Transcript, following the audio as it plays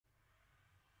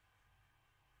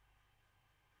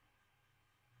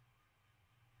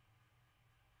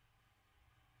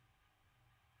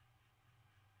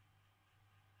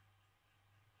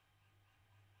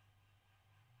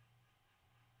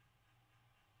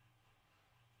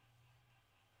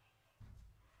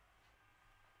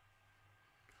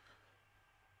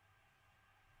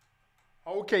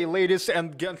Okay, ladies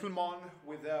and gentlemen,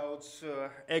 without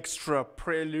extra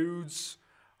preludes,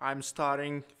 I'm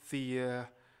starting the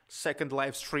second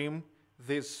live stream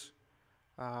this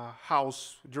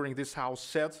during this house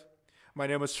set. My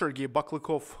name is Sergey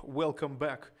Baklikov. Welcome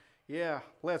back. Yeah,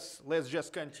 let's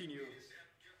just continue.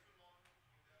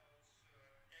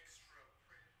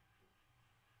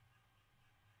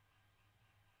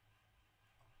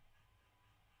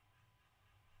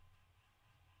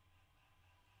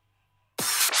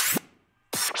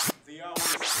 The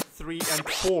hours 3 and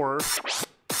 4.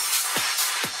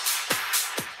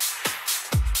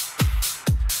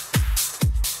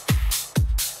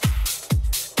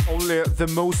 Only the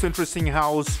most interesting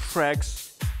house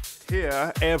tracks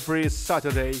here every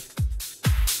Saturday.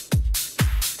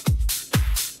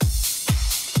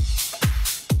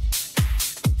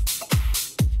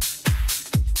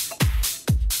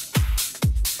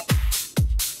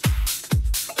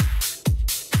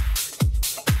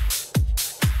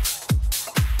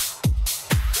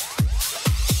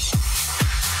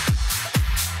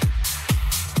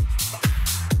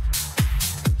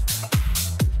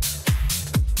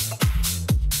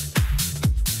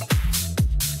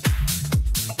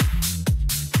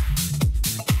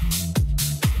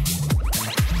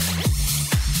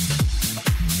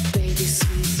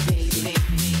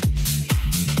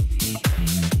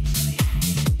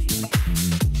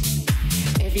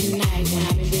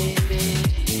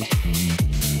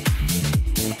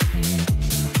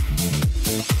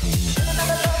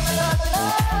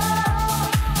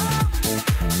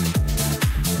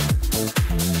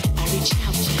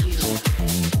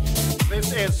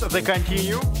 The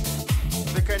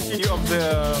continue of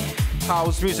the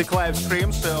house music live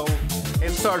stream, so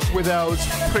it starts without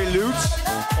preludes,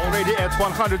 already at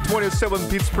 127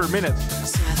 beats per minute.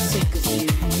 So I think of you,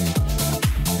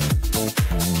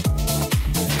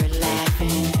 with her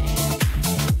laughing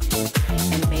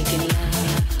and making love.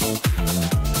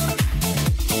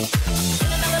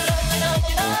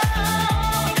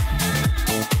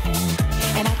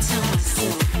 And I tell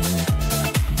myself,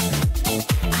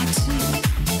 I too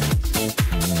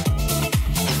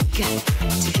have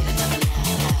got to get another love.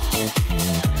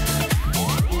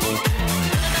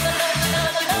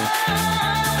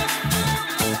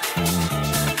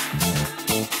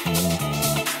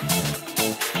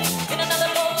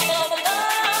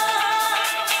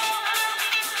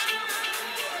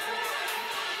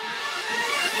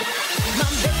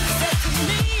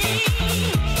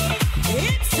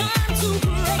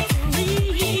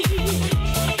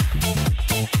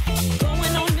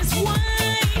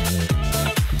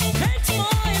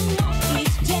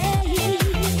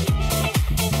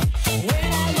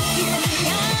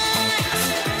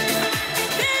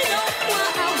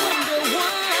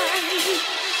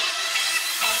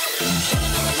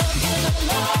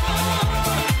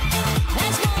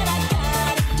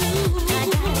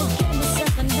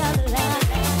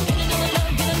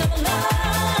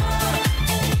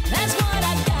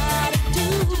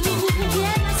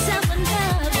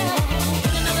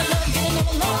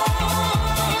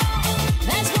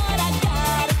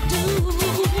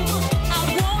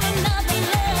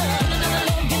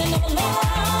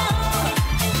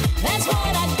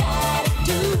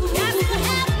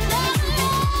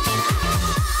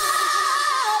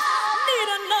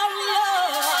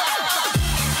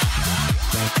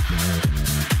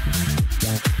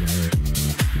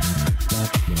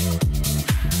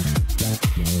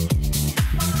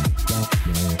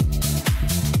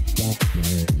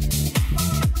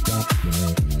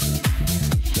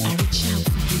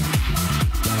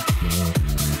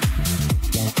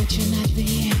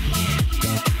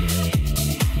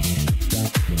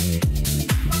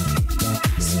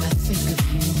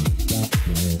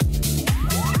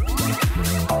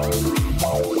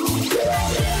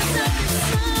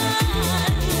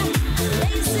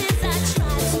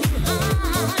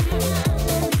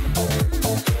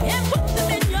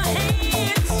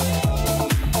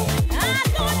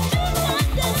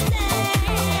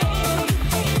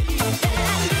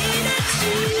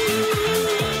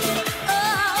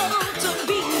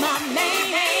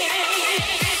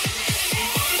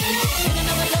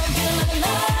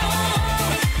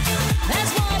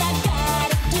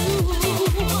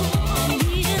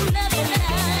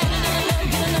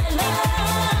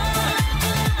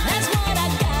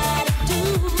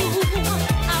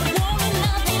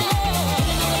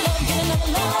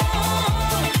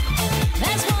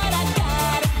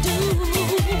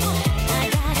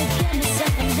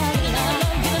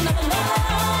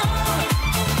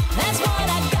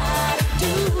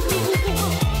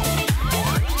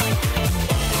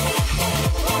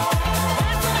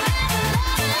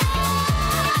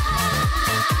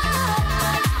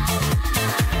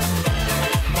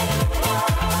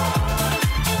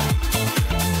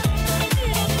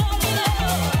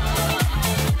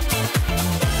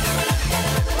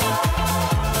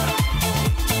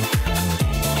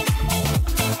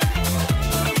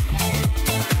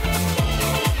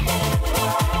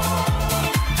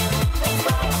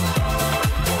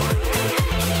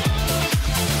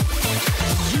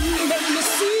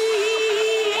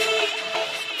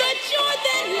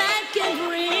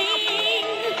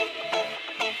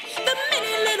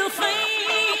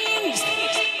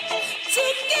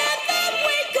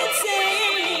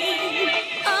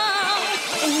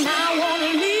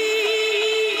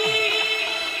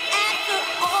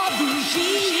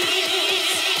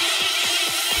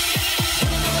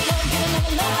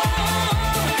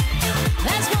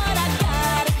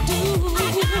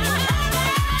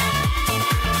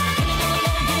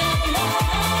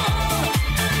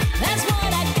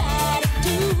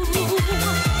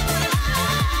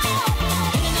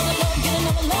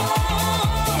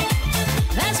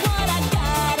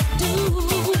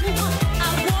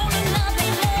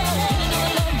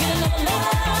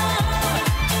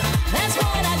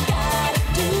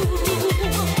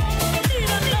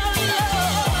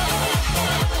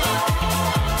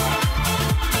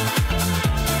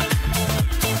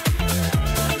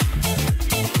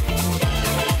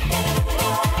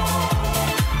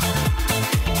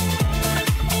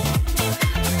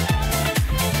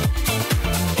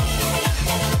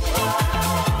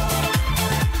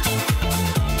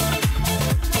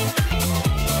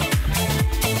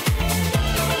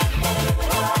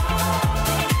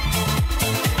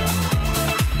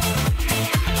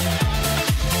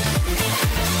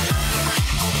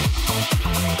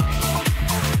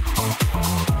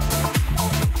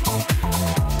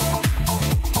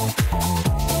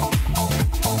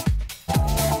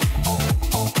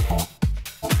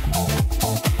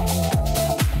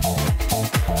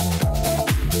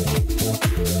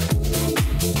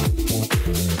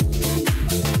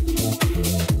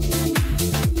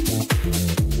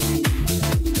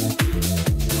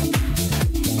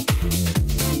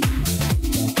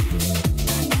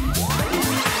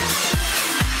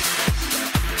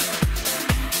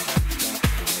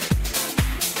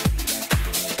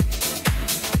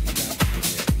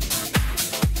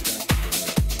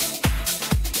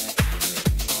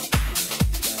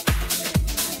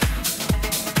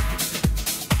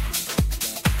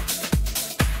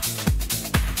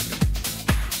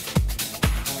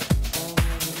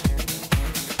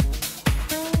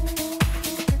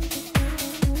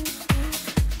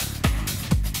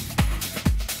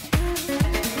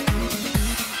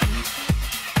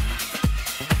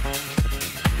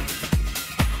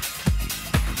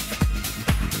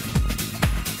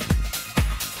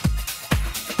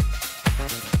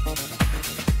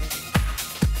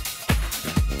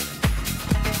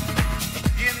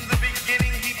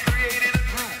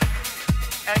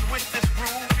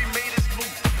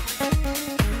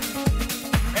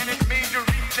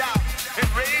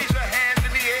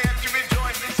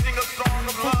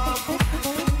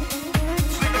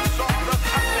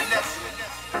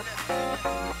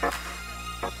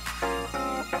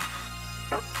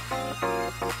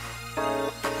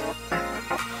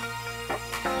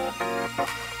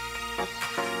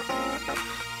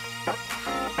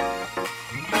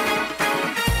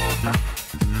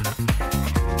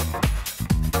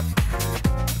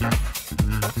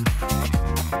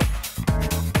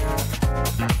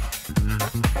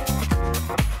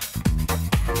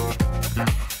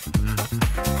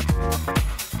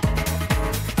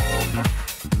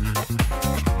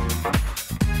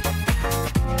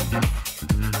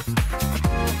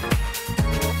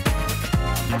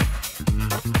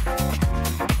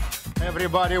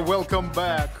 everybody, welcome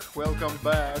back, welcome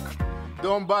back.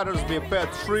 Don Battersby,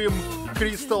 Pat Trim,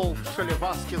 Crystal, Shelly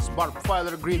Vasquez, Barb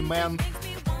Filer, Green Man,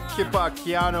 Kipa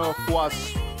Keanu, who was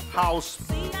House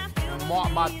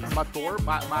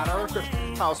Matter,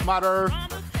 House Matter,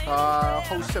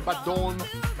 Jose Badon,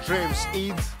 James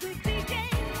Eid.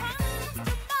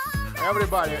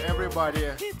 Everybody,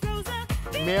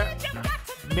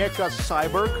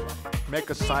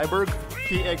 Mecha Cyborg,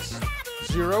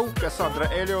 PX0, Cassandra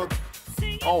Elliott,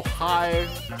 Oh Hi,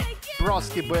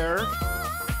 Brosky Bear,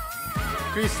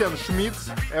 Christian Schmidt.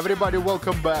 Everybody,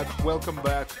 welcome back.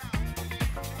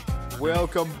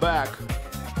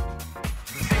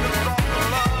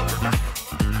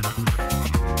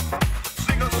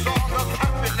 Sing a song of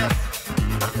happiness.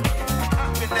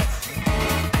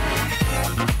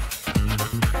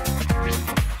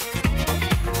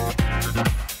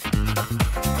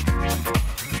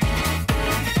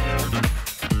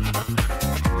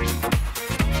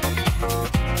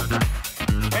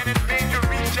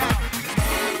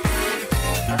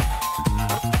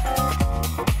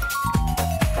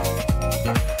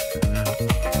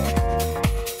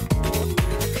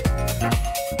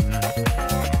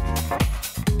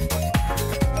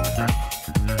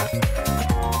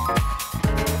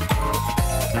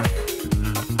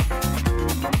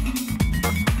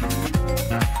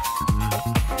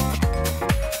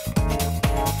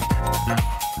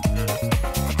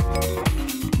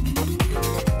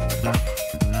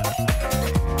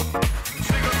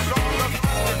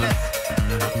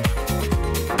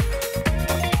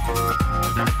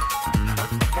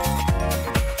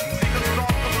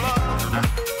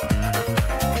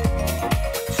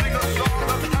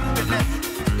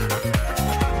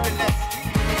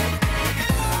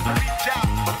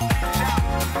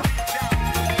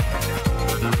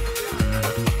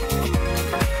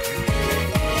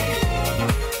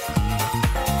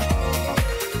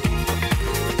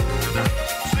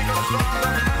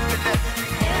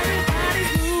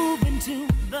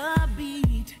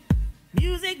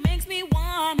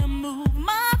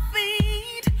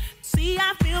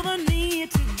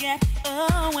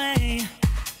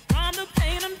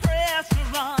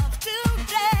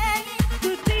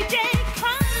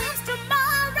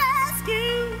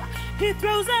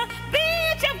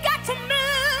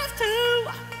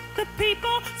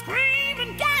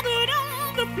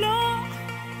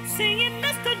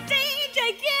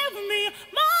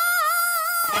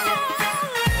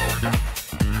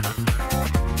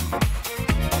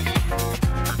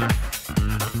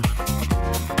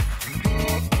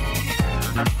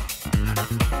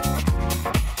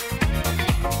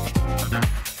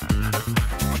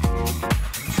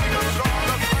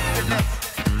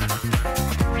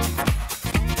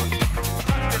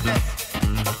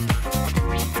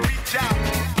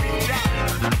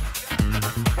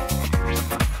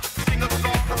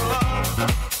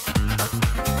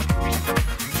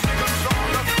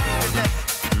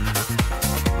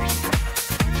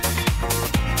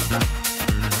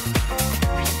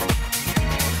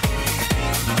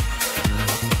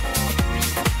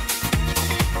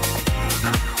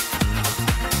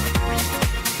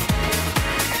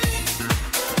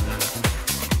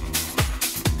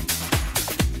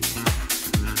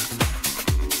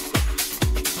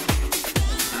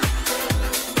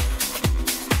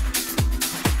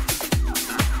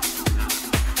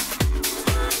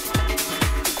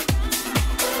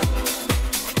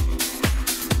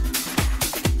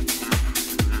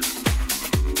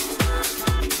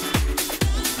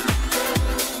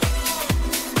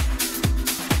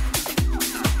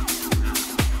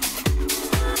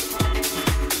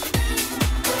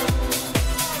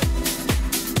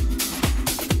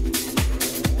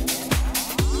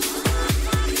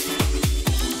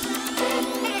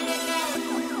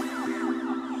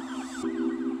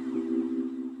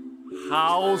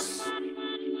 House.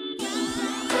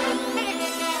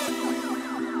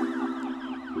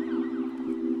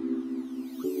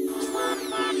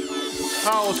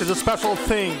 House is a special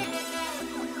thing.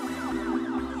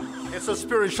 It's a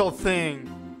spiritual thing.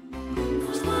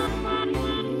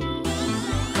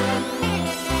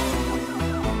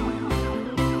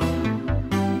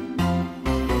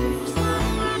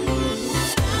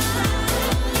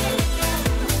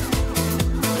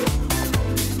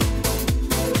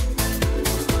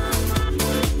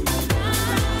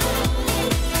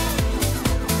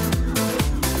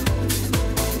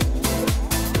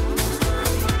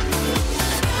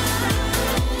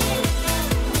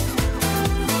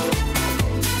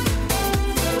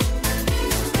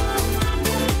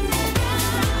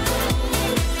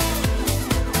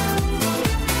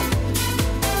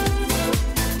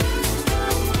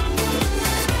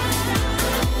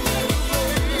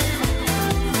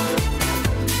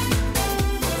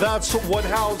 That's what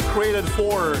house created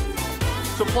for.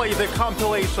 To play the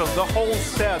compilation, the whole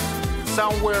set,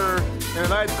 somewhere in a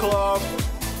nightclub,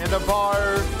 in a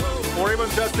bar, or even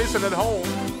just listen at home.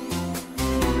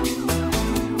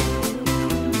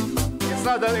 It's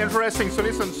not that interesting to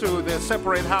listen to the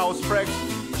separate house tracks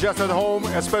just at home,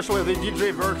 especially the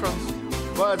DJ versions,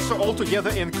 but all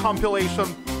together in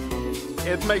compilation,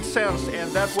 it makes sense,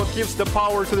 and that's what gives the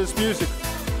power to this music.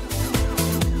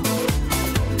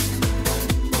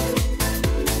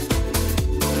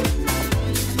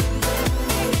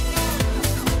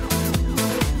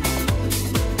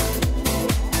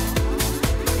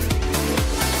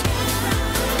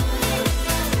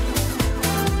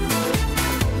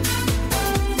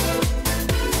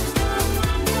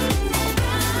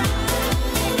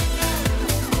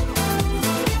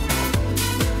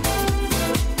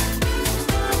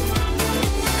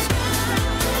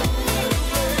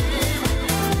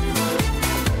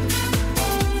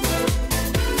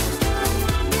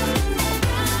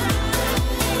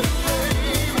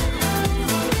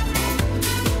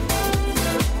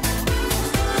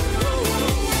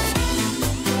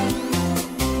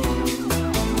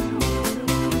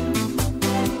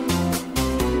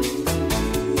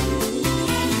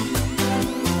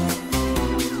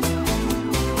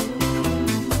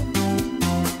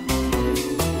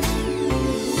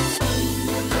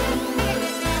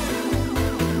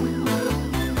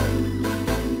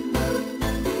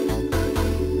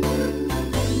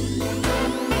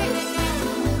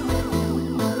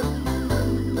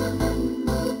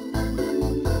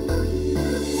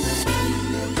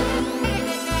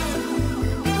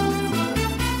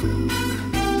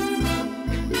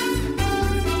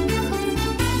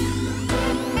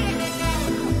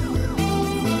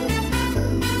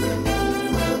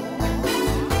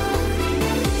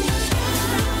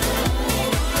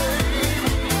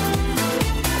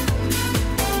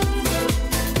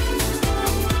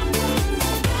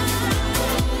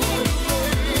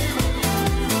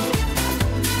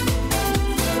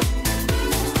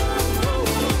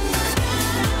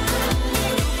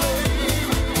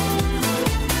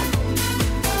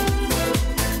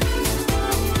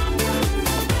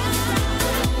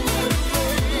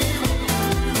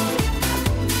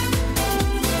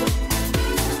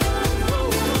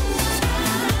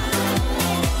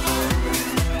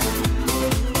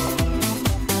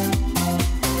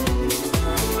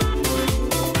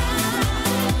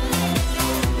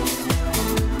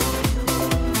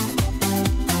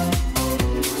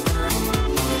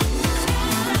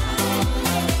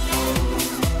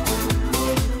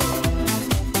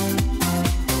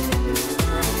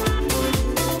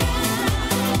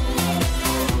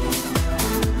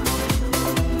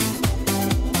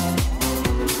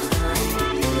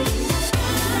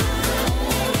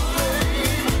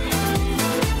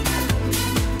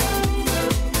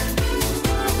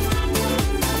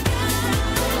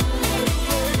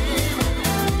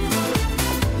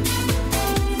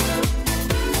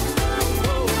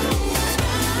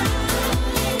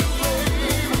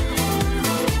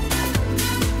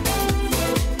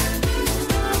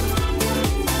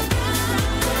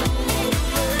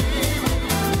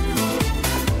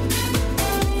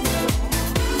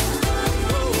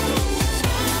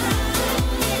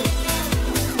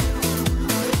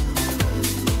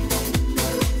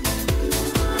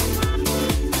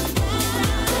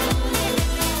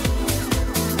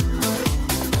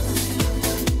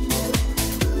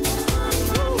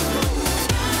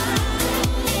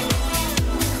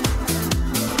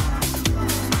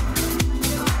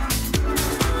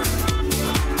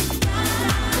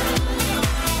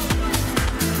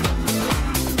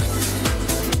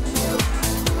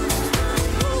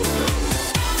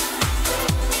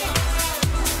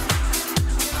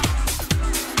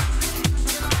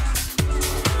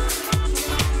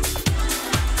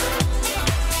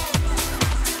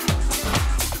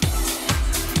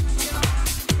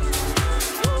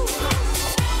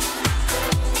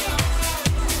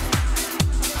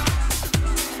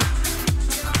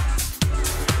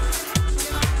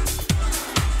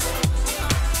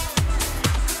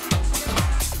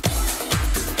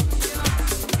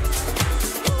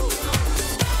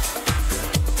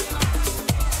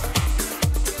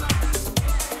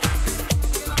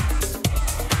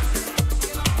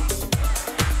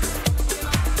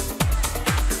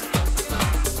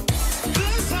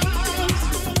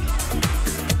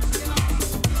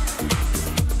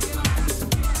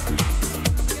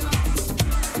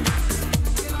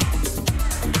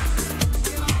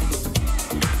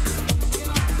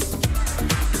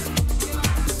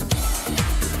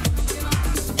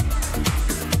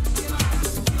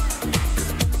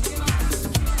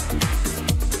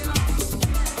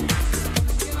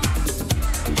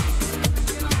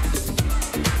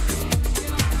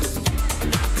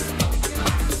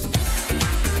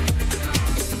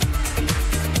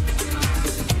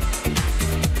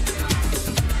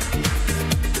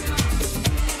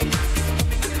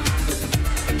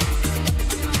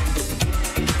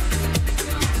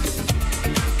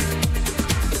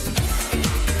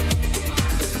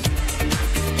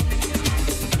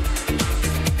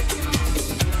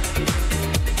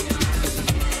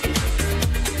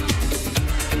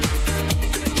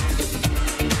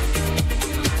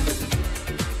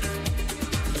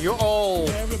 You all,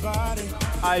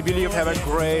 I believe, have a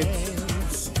great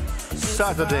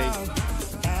Saturday.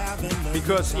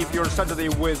 Because if you're Saturday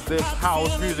with this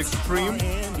house music stream,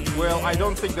 well, I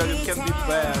don't think that it can be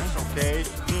bad, okay?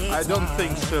 I don't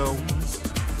think so.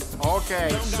 Okay,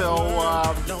 so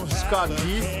Scott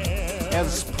D,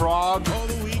 as Prague,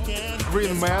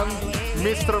 Green Man,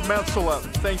 Mr. Metzola,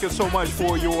 thank you so much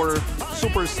for your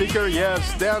super sticker.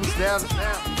 Yes, dance, dance,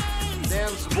 dance.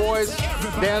 Dance boys,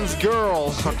 dance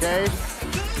girls, okay?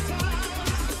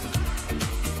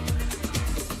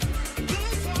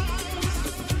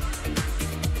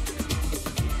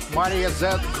 Maria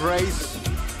Z, Grace,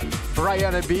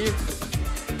 Brianna B,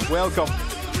 welcome.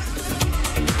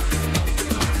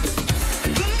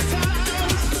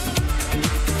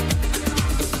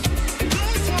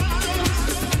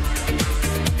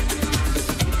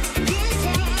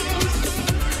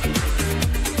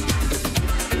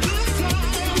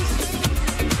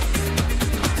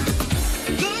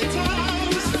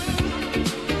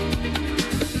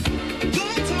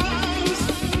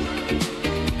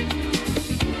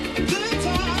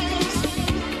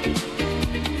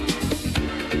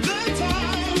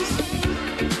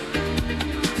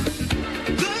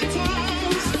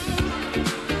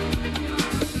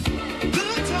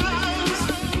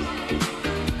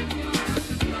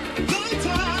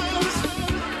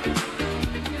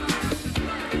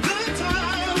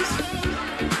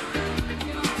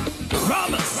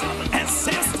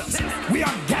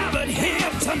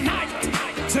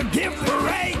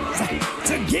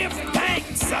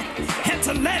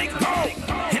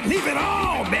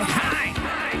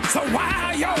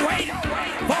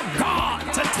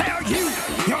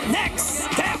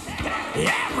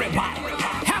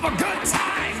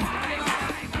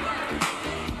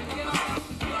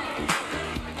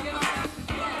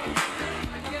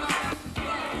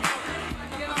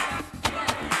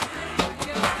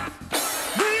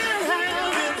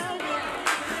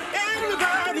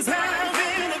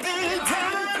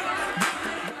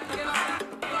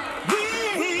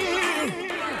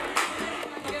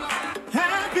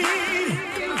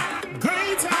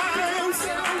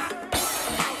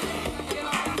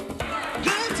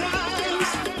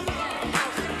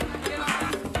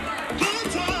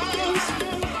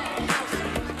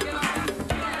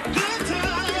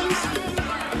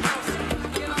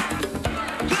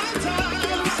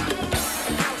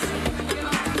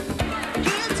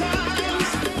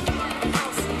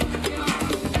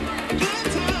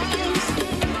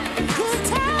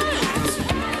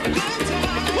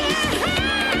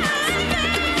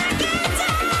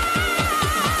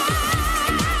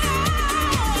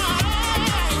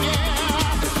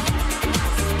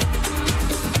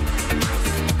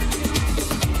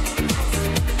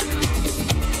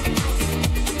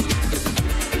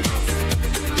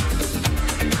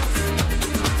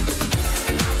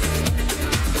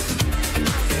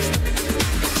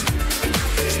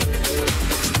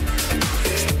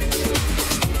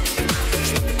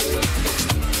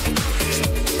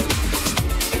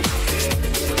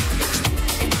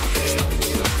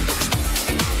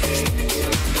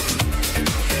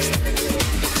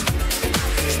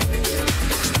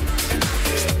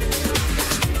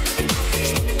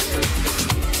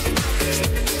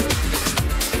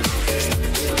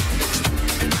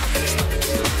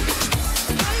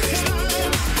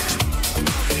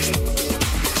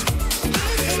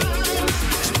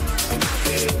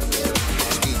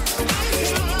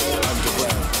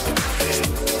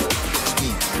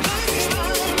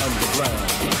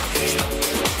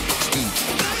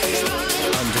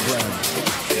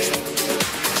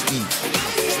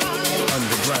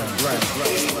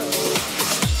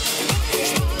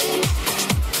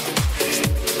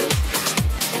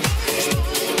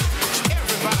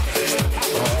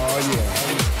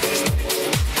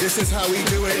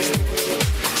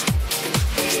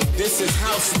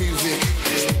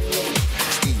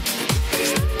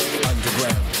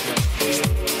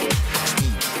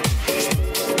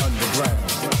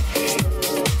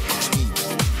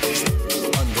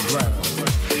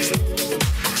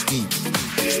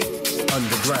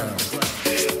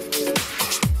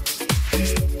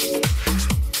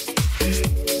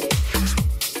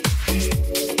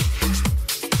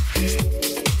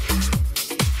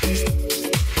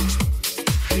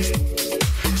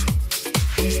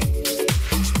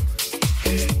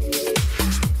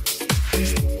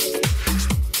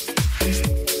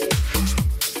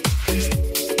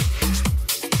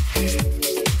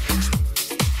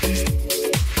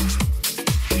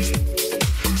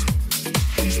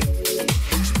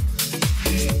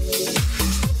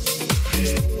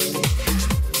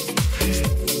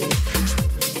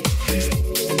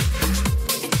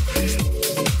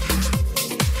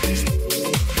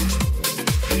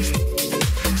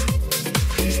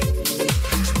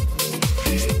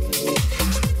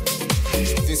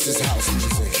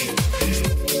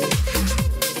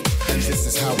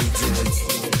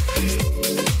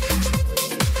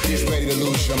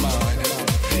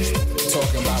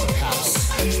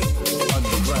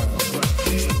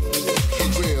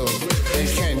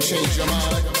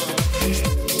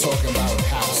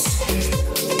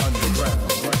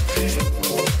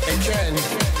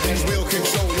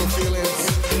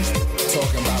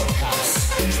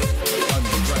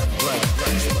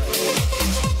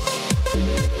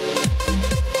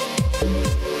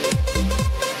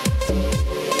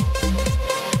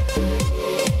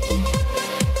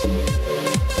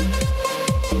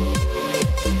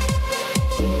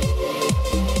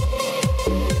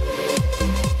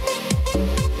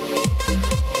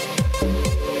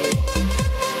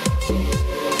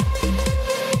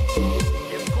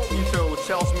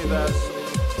 that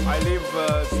I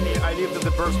lived in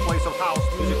the birthplace of house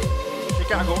music,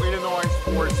 Chicago, Illinois,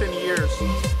 for 10 years.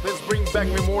 Let's bring back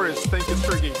memories. Thank you,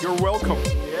 Sergey. You're welcome.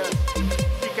 Yeah.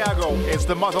 Chicago is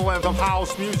the motherland of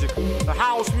house music. The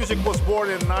house music was born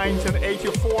in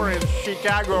 1984 in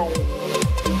Chicago.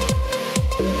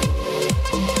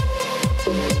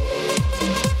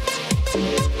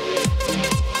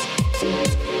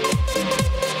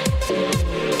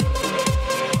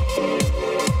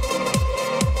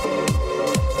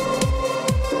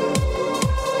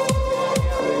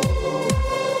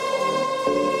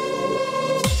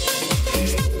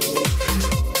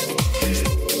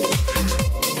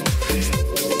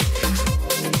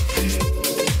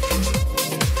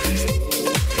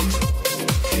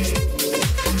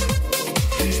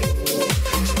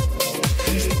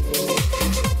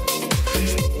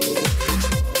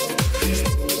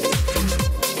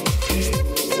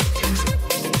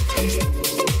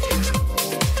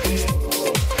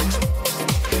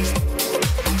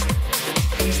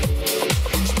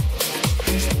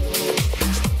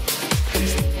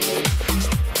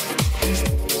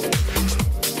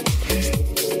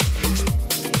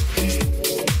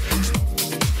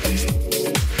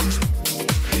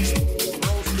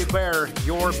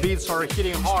 Your beats are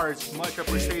hitting hard, much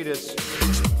appreciated.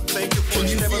 Thank you for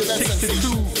 762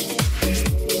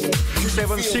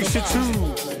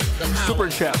 super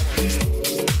chat.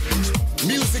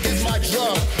 Music is my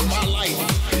drug, my life,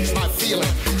 my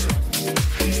feeling.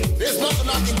 There's nothing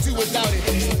I can do without it.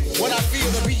 When I feel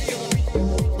the beat,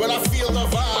 when I feel the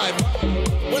vibe,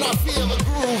 when I feel the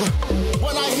groove,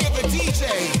 when I hear the DJ,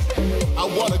 I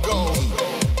wanna go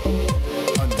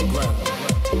underground.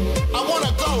 I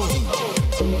wanna go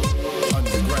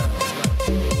underground,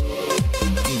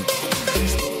 deep,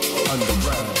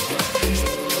 underground,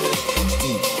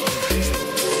 deep,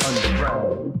 underground,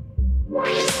 underground,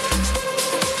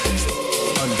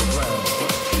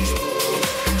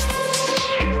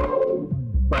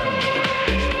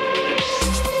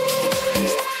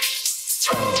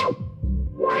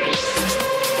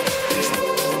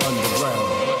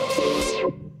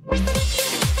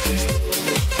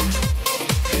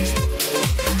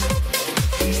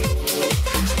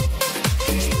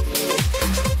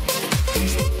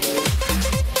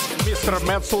 Mr.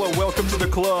 Metzola, welcome to the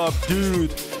club,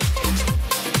 dude.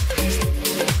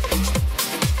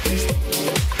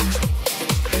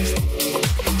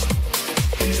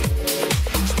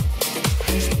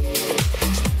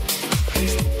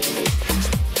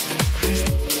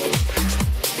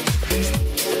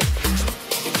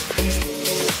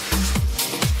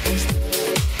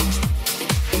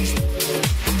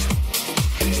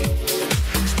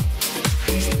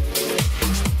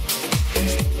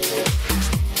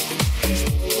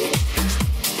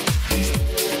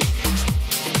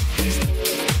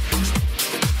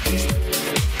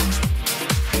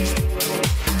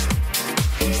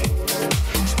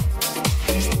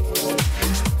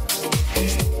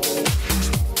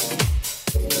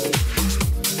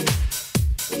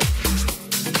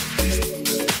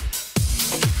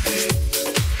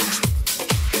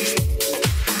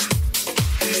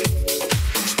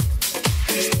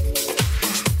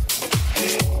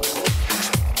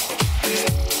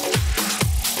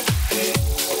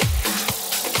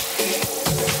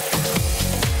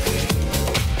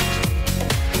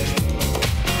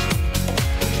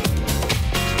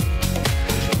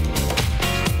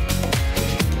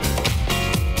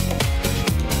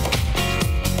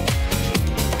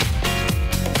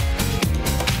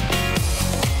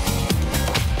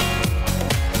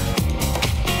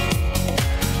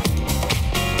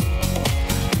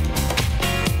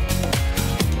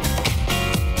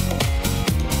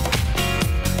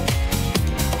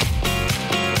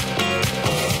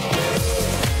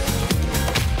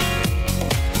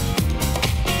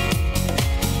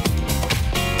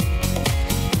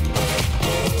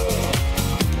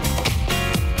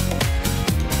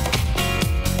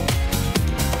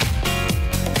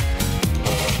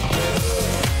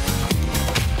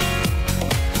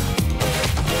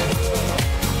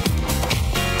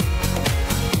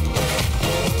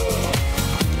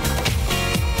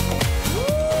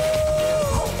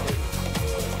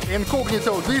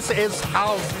 Incognito, this is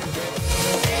house.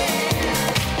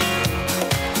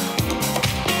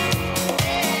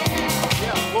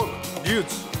 Yeah, look,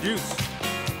 dudes.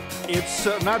 It's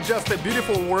not just the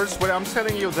beautiful words, but I'm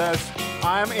telling you that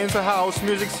I'm into house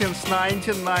music since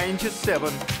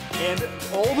 1997, and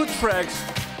all the tracks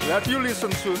that you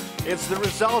listen to, it's the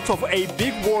result of a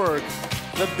big work,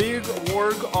 the big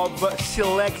work of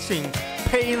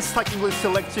painstakingly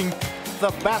selecting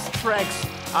the best tracks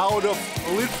out of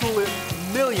literally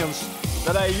millions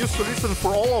that I used to listen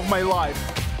for all of my life.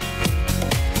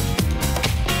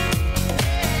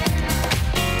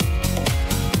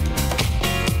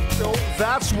 So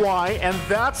that's why, and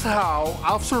that's how,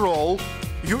 after all,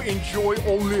 you enjoy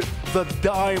only the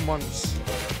diamonds.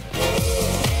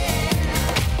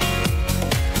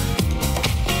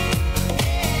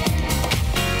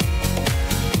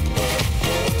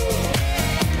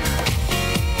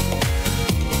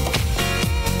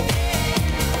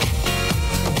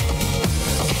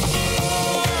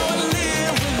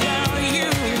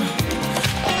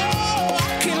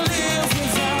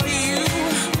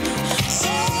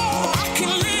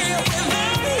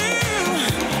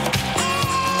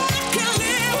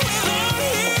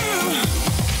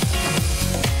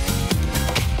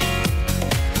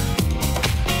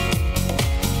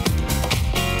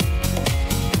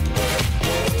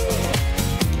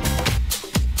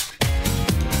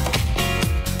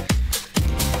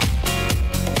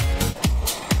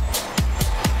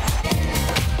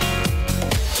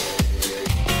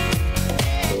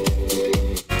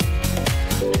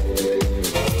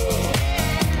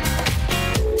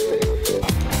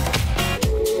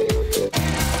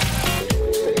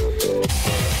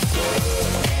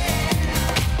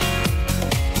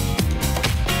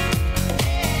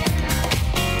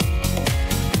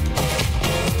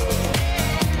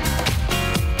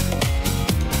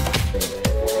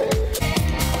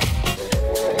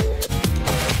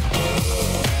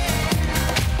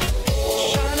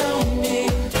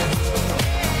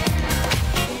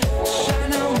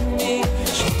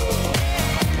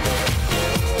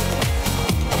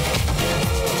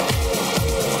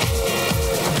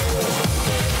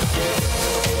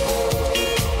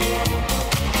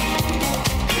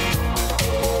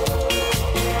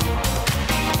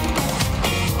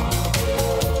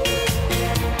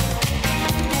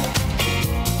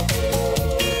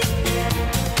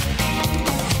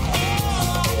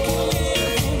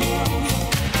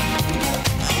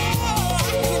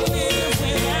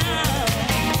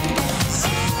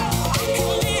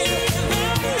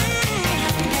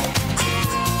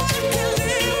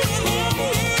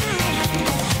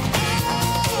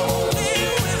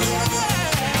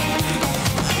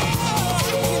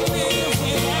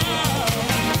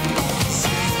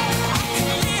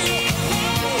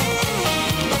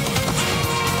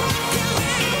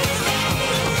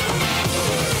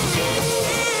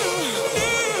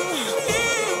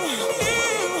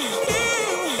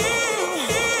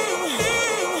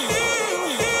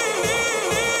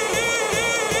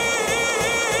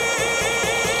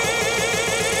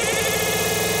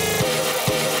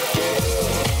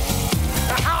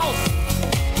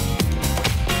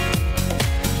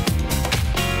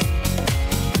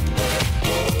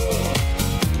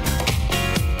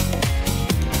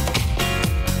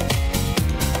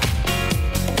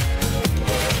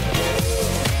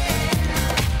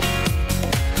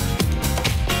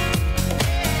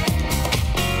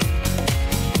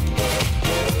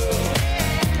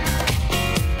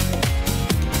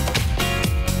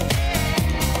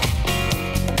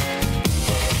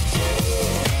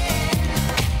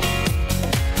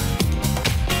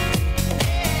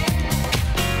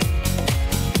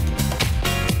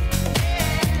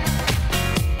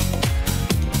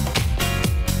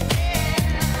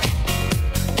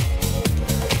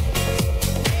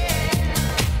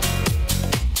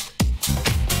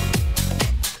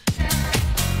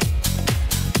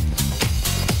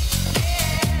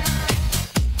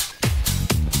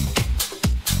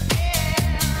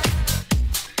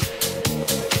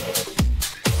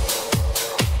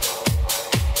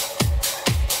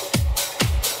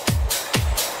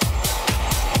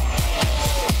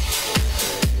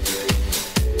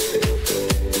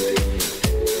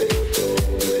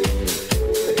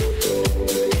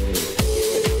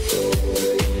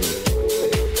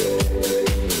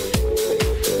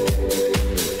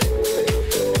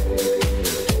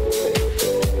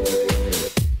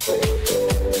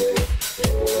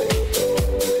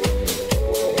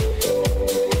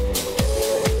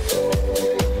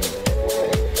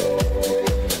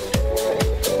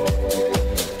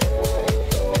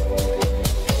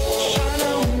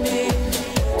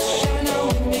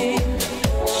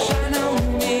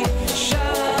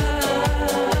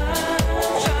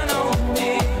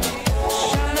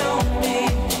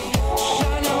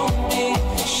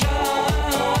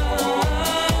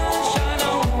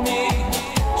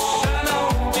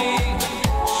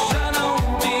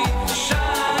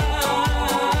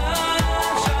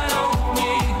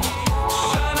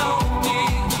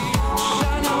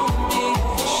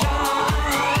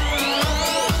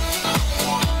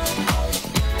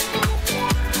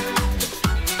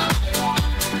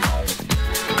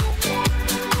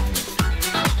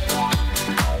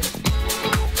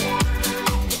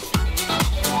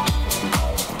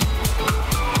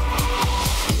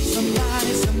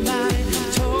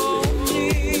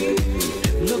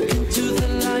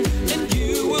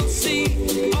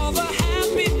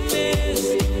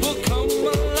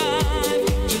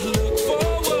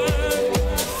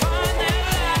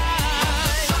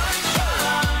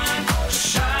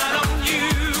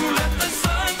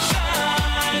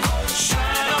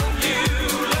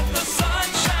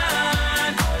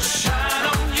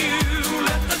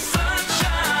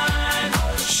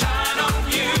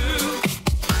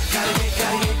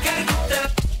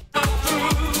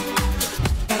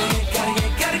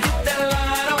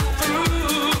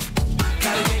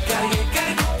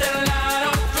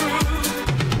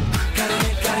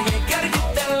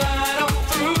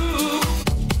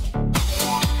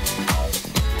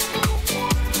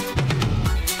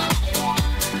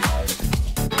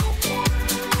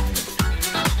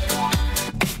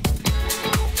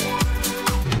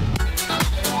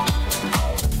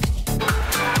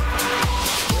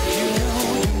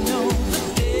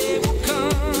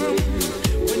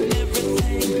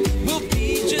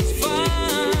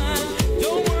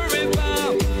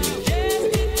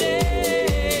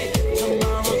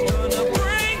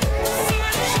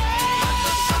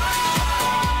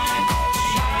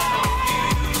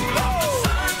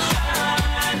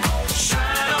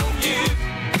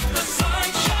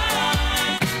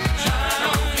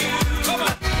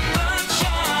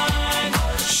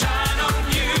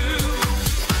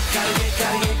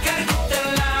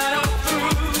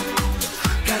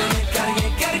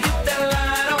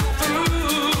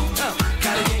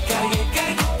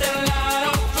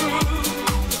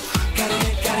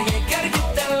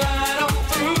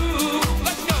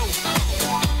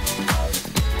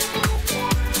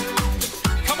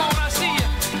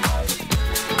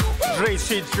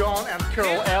 JC John and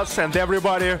Carol S. and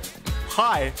everybody.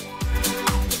 Hi.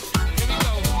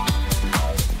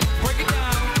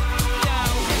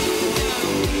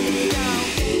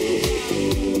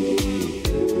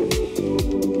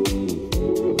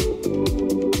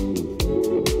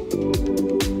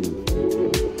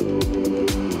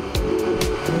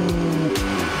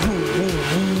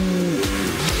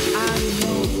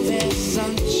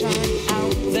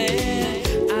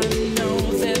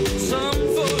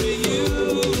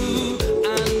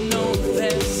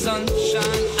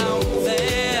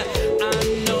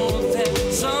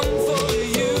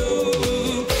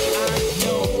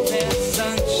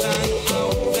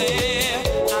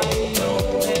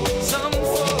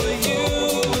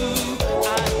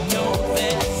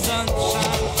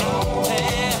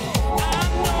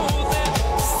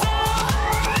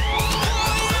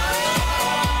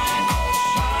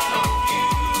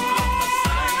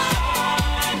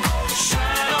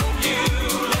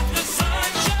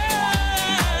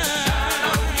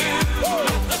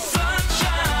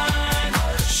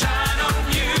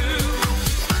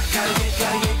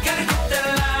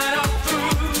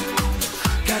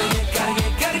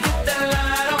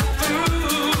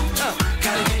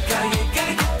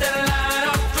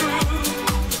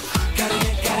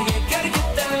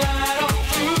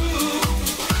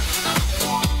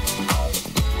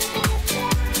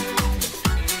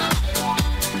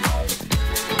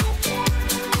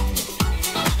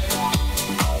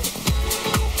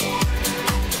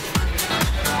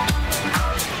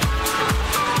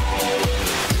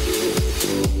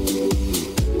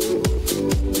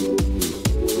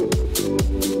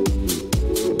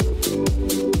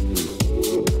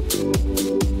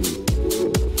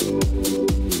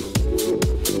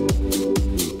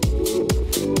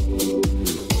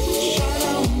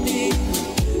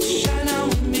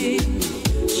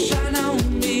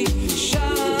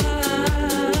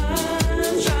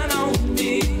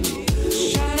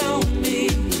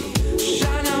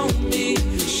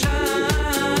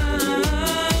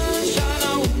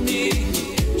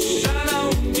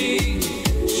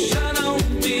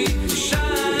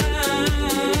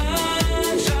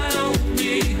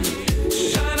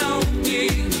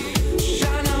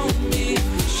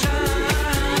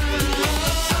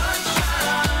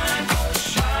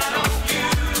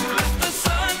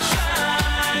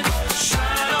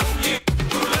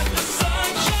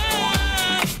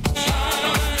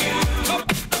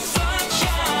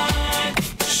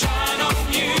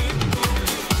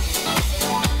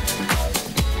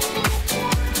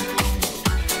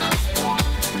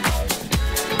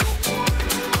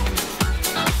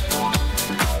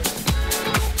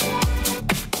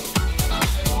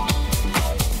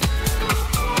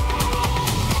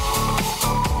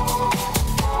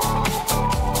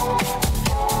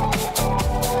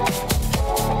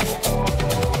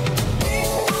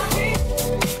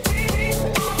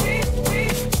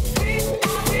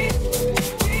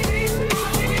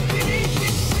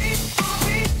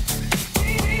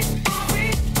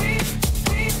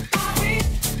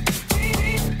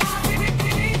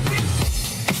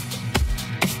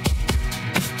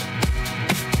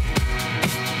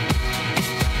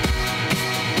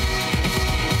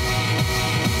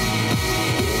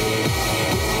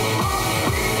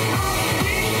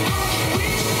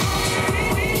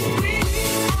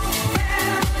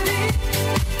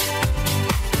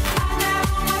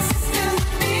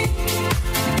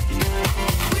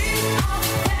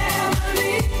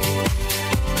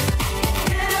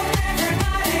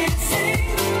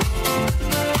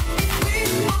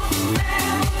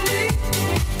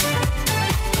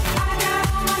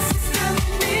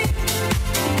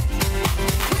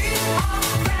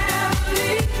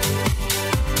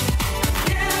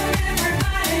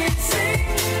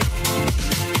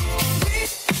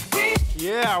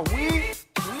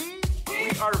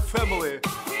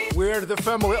 We're the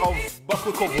family of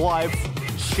Baklikov Live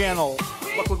channel,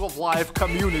 Baklikov Live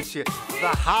community,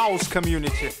 the house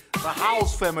community, the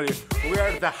house family. We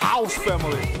are the house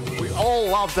family. We all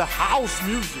love the house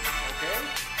music, okay?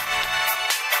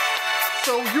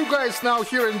 So you guys now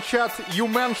here in chat, you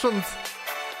mentioned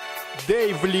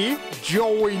Dave Lee,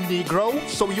 Joey Negro.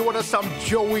 So you wanted some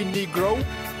Joey Negro,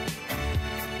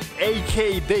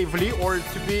 aka Dave Lee, or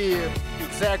to be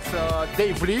exact,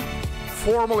 Dave Lee,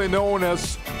 formerly known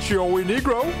as Joey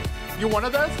Negro. You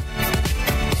wanted that?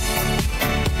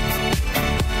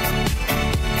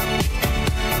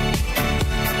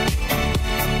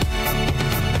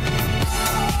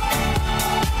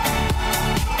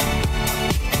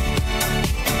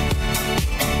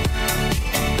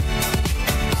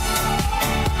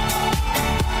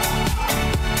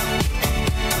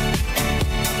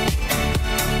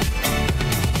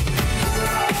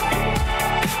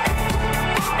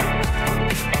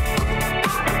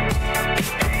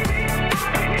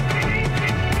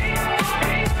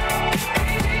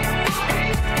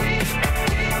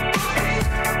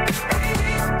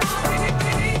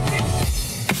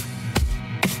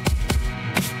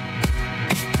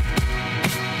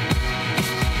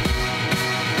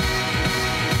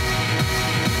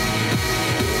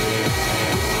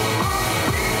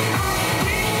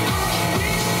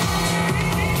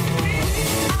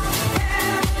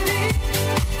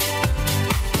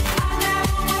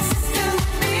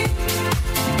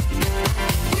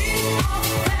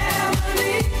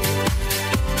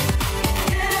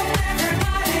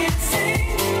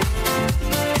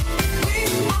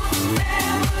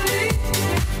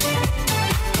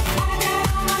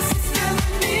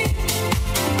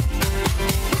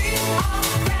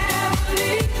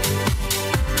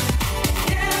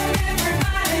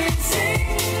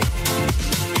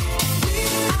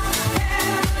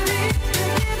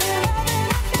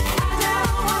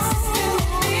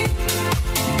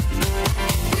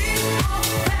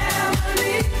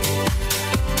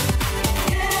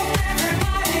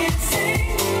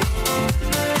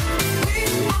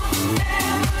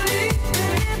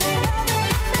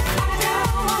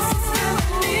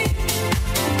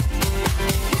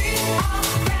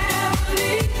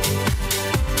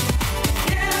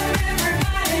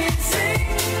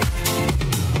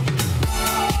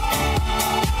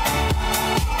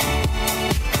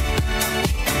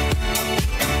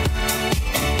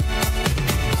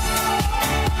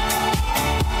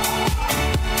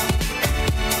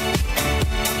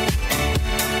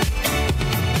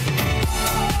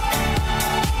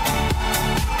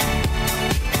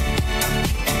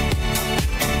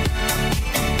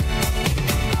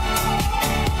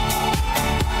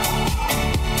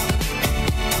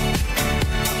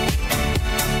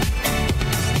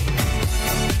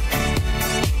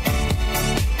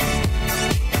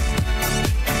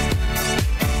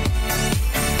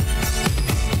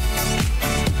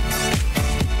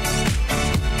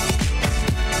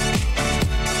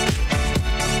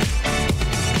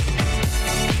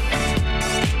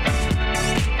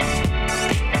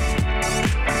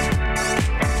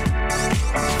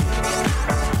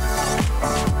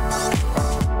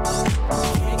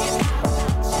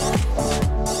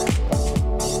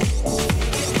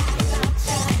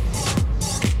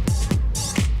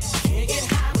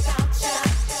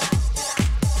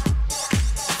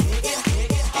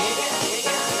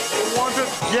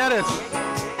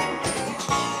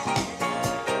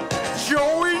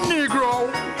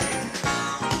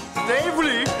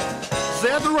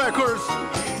 Records.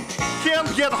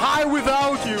 Can't get high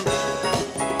without you.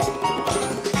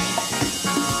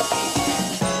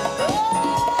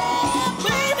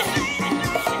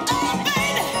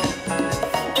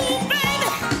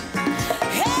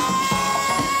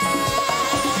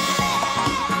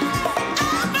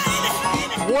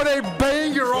 What a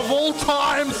banger of all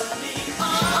times!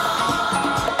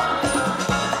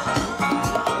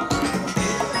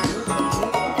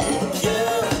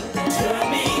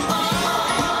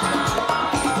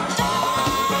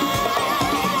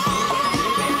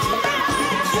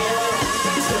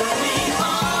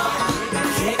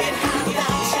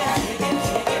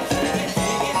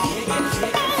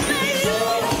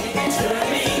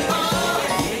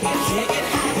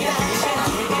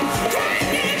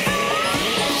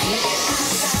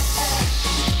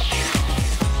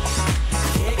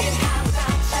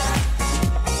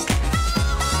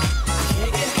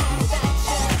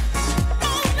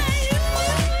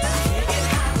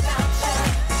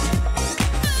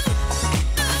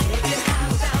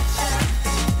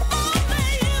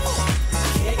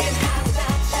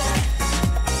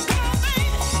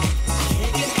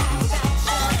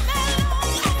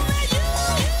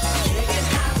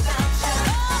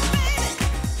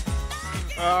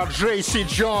 JC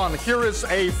John, here is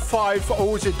a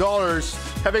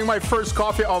 $5 having my first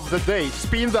coffee of the day.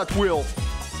 Spin that wheel.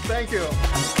 Thank you.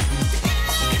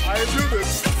 I do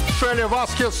this. Trelia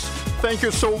Vasquez, thank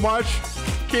you so much.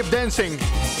 Keep dancing.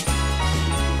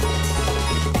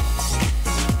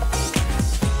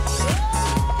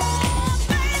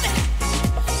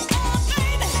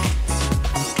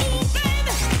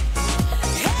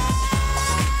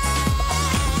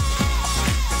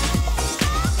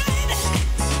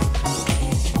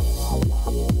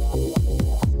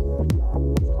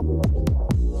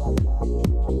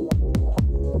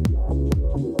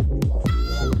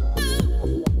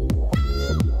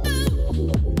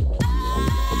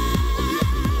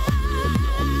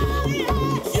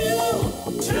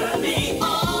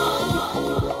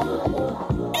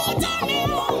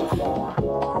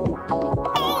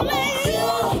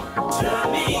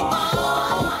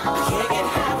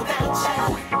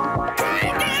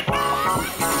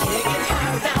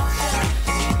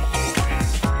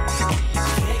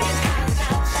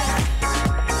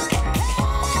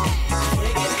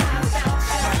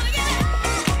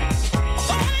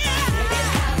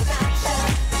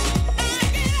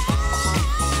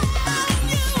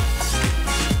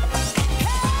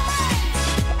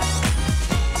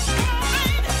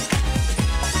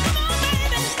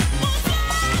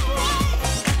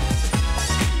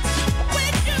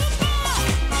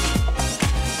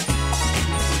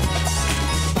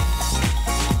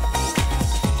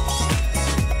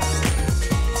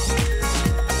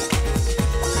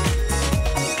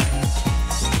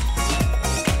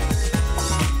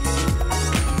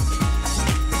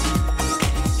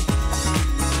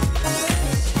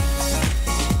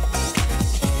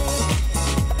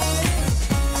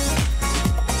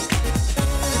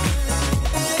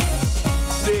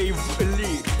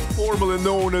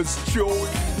 Known as Joey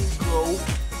Negro,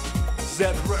 Z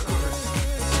Records.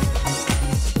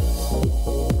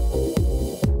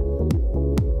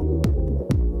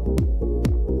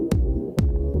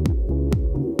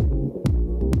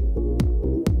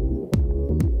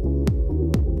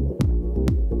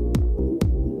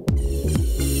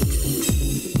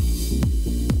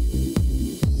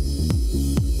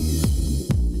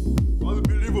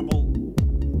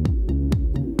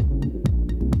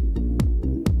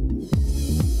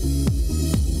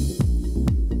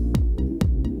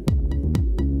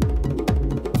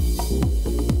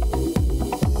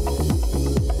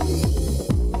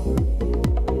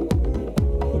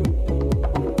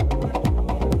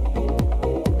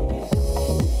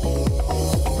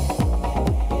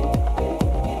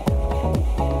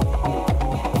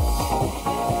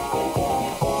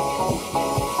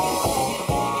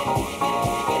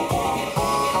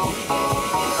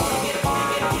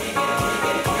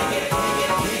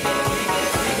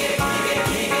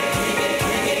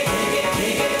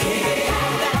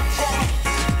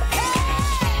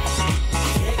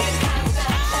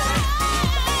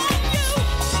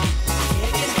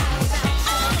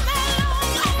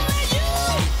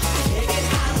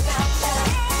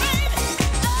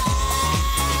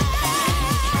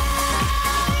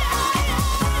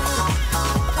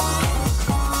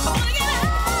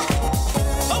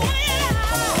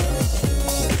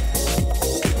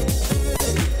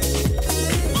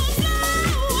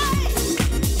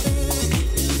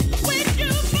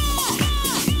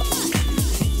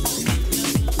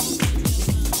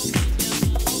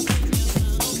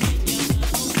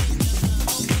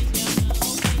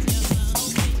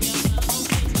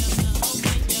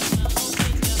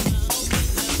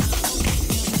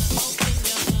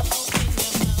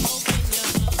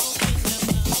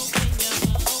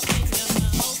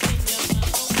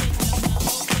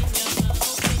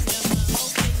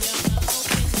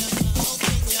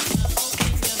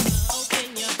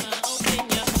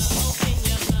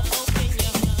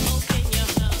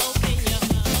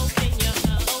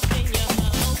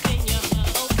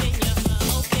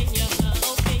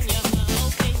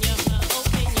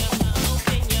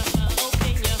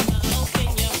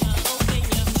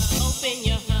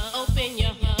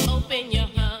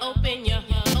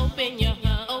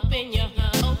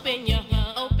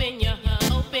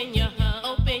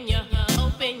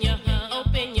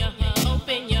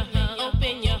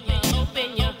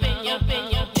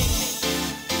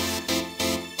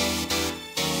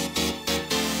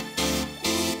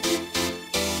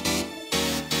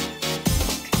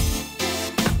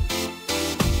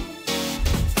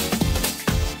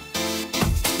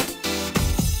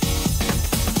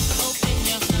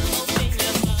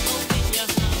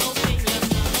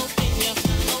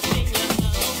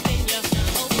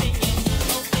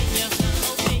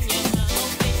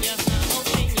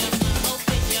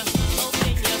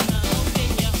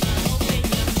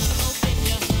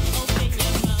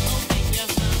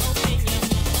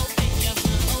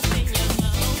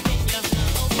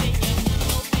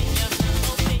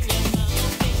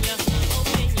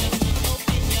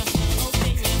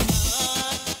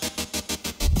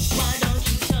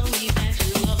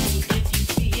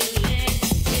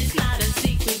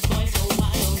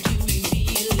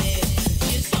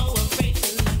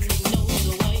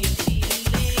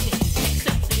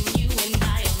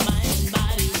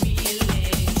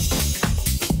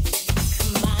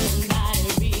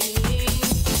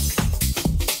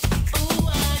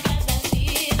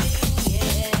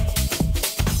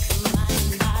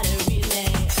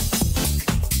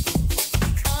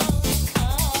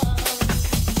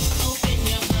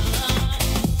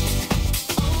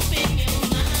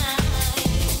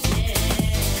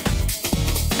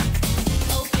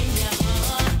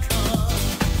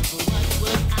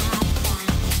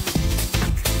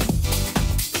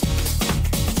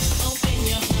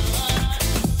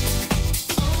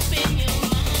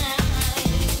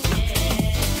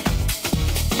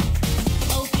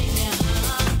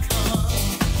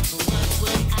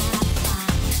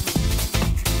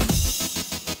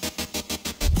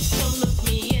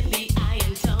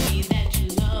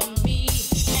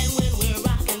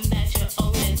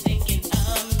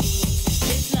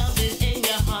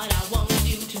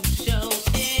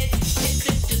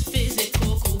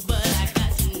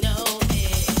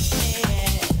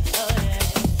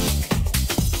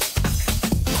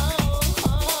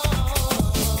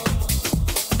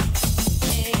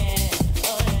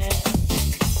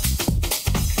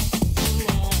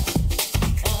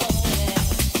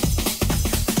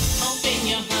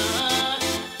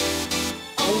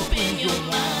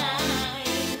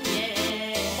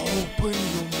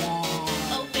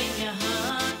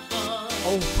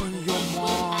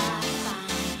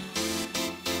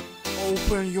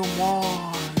 Open your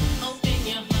mind.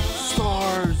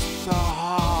 Start the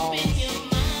house.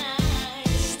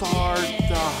 Start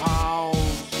the house.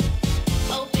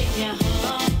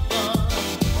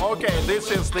 Okay,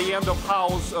 this is the end of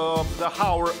house of the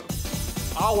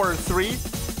hour 3,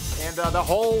 and the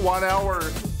whole 1 hour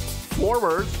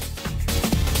forward.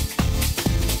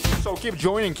 So keep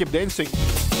joining, keep dancing.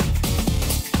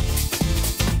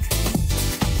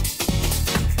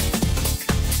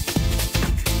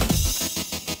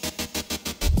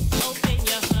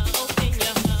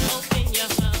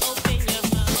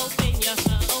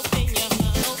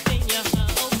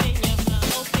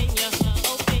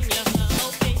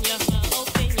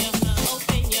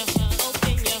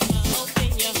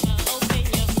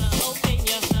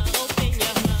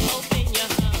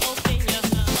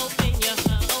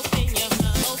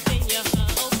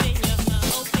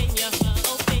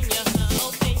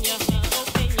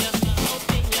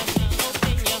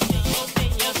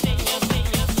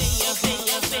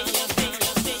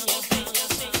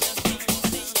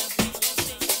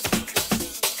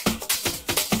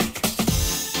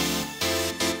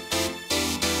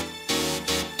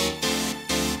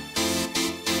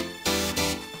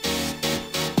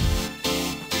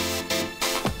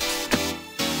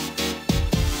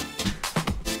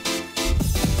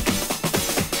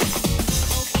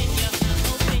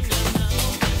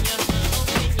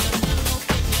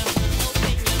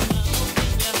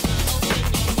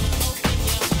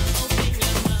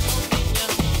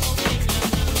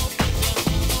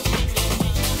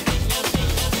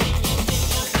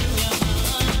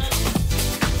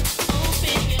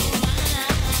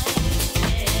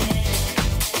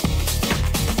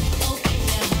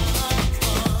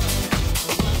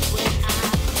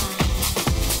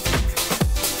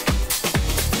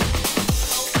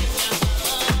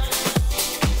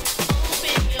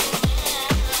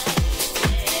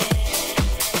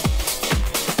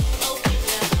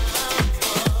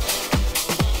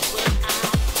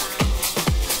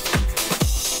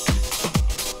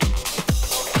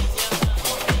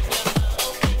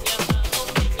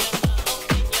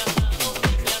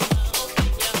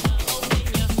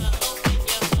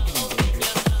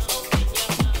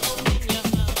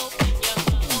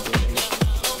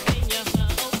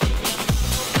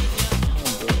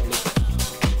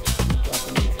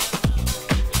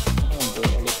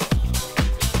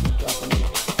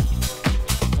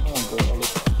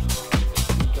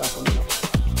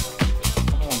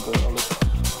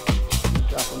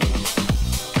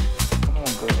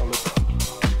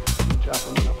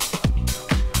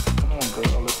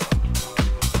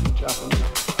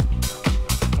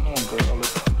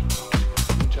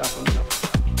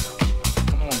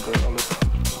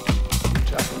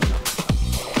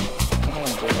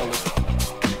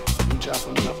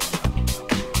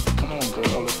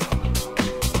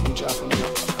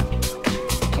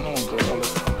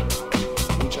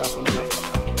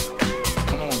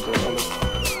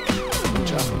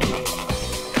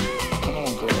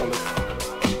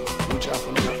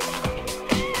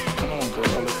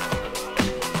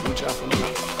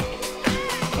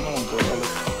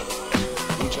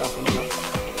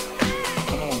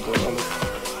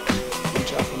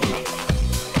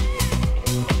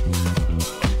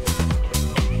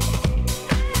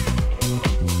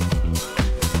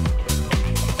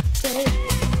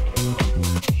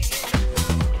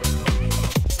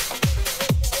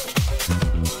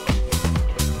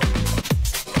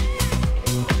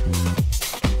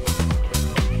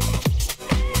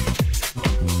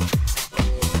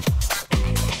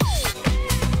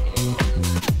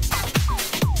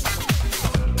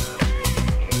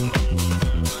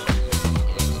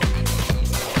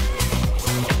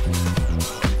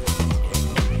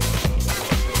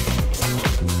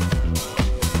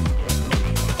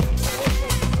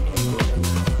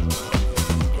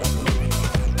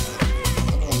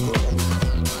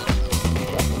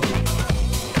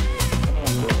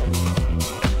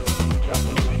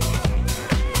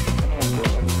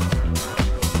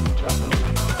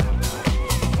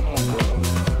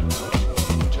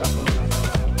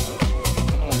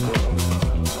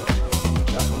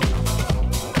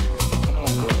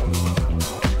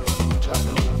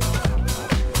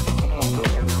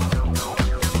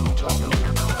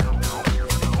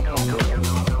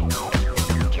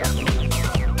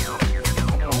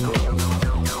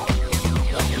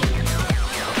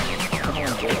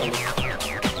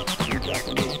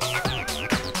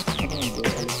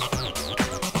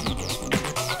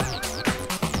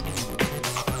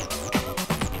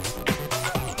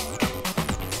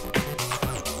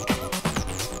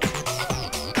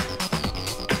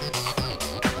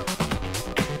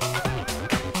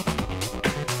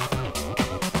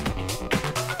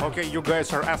 Okay, you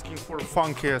guys are asking for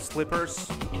funky slippers.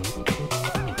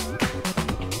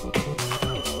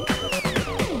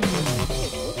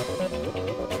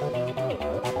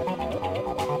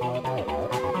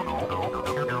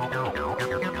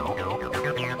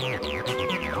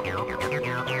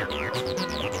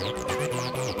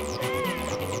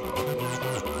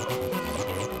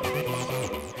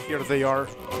 Here they are.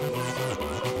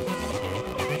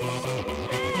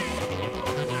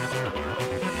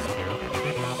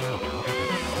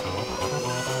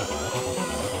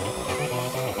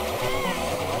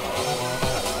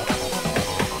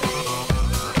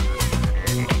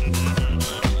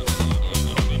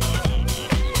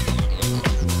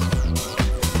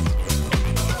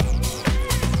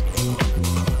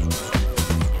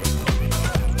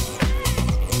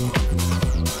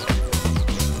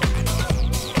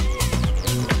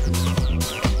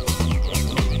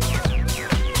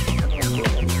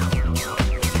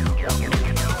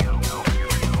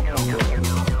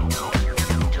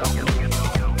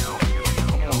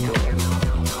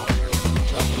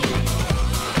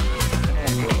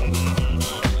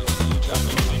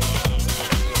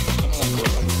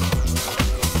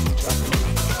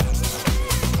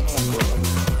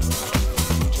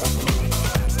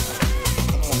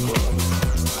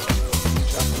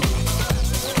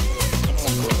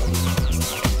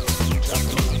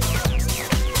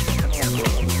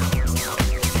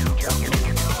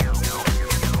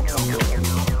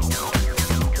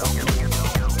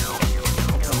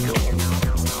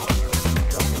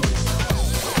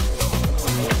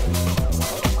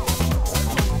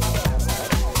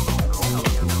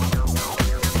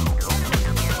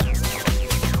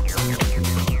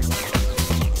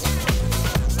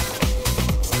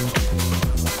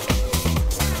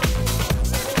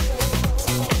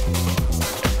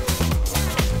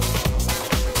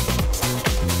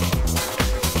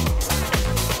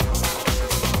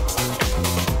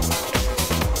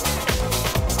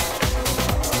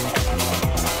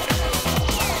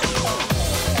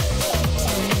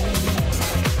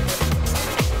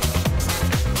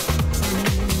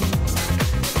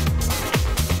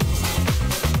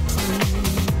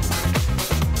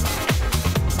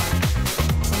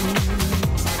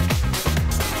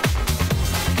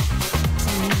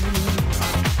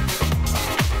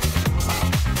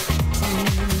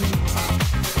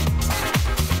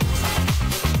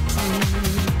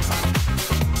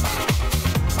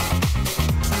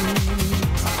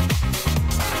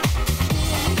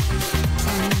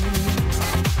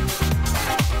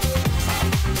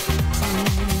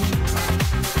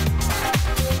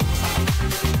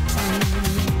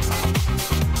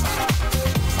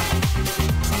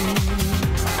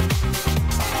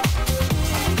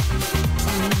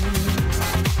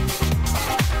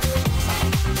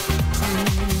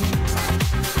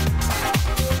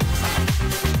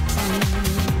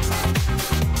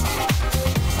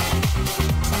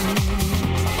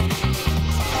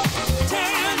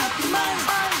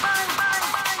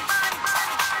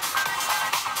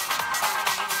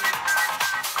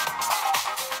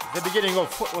 Beginning of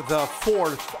the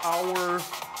 4th hour.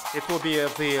 It will be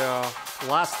the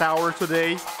last hour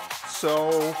today,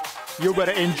 so you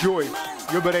better enjoy.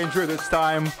 You better enjoy this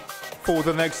time for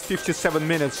the next 57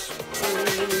 minutes.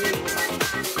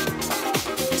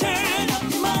 Turn up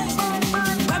your mind,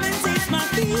 come and taste my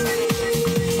feelings.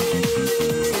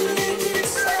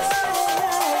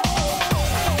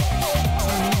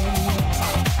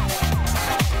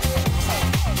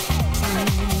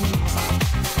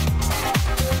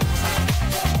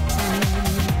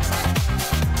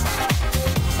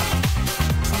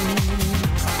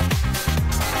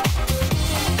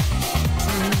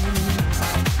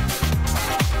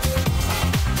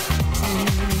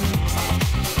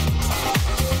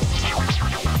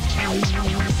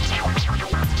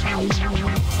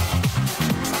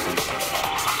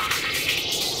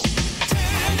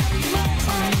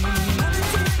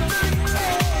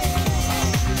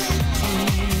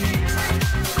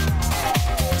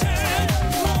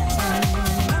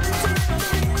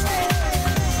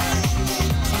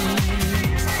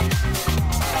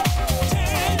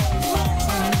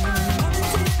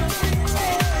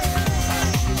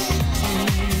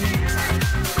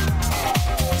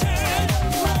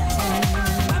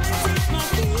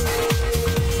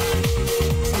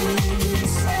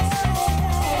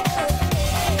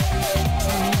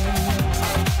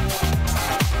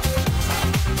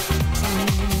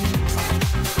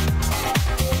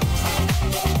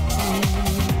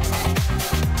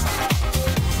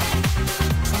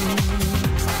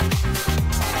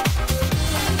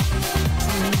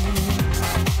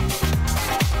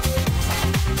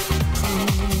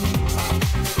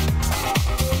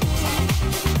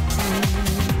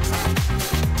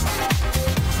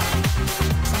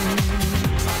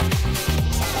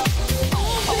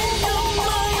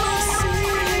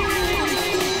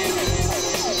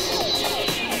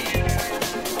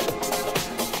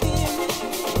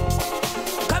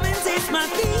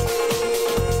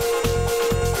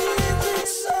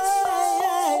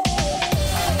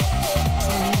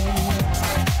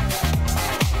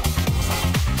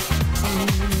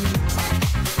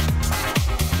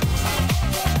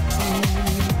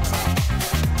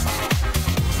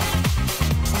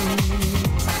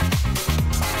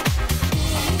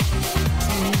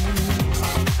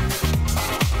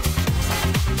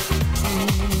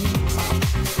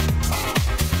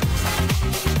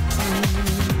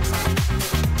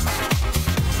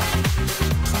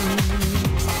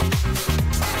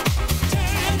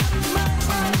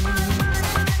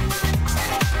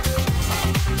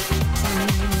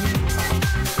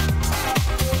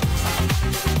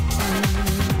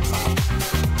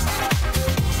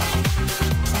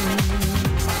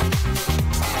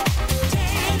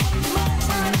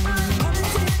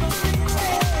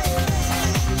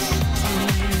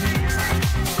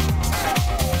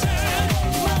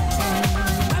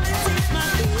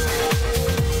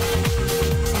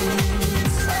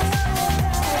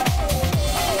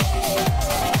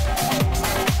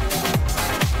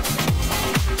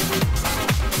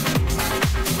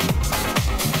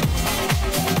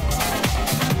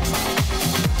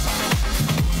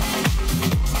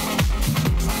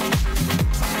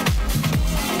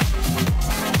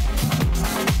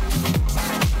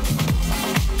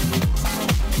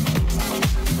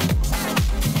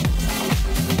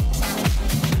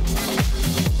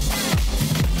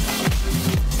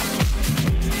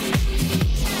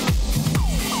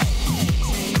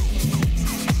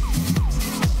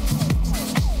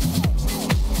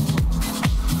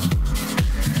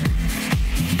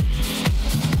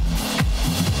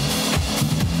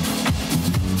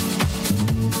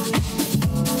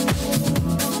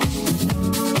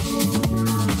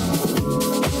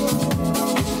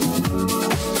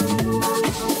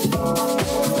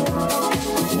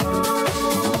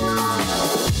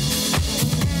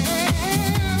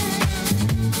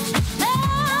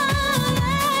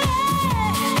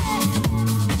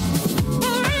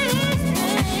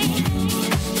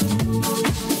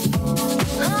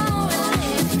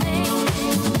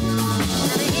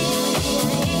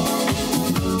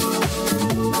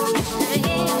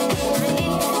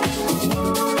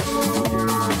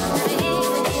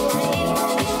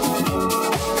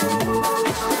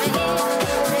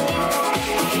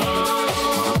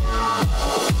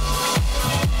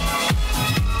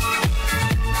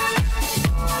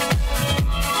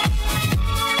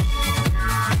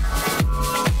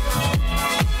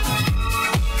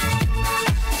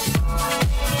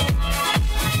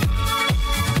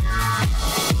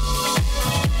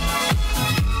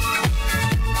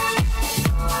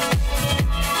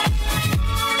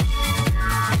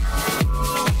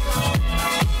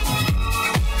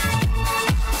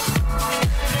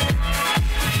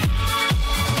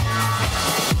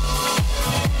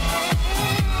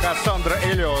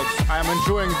 Alexandra Elliot. I'm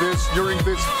enjoying this during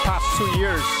these past 2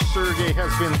 years. Sergey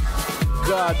has been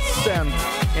God sent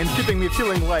in keeping me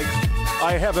feeling like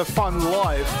I have a fun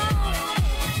life.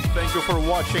 Thank you for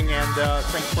watching and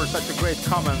thanks for such a great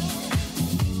comment.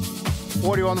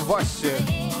 Orion Vassi,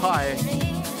 hi.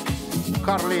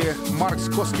 Carly Marks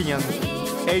Koskinen,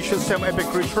 HSM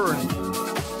Epic Return.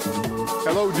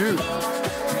 Hello, dude.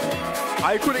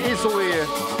 I could easily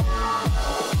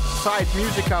cite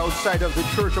music outside of the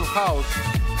Church of House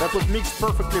that would mix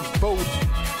perfectly both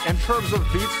in terms of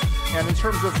beats and in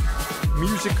terms of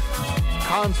music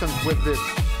content with this.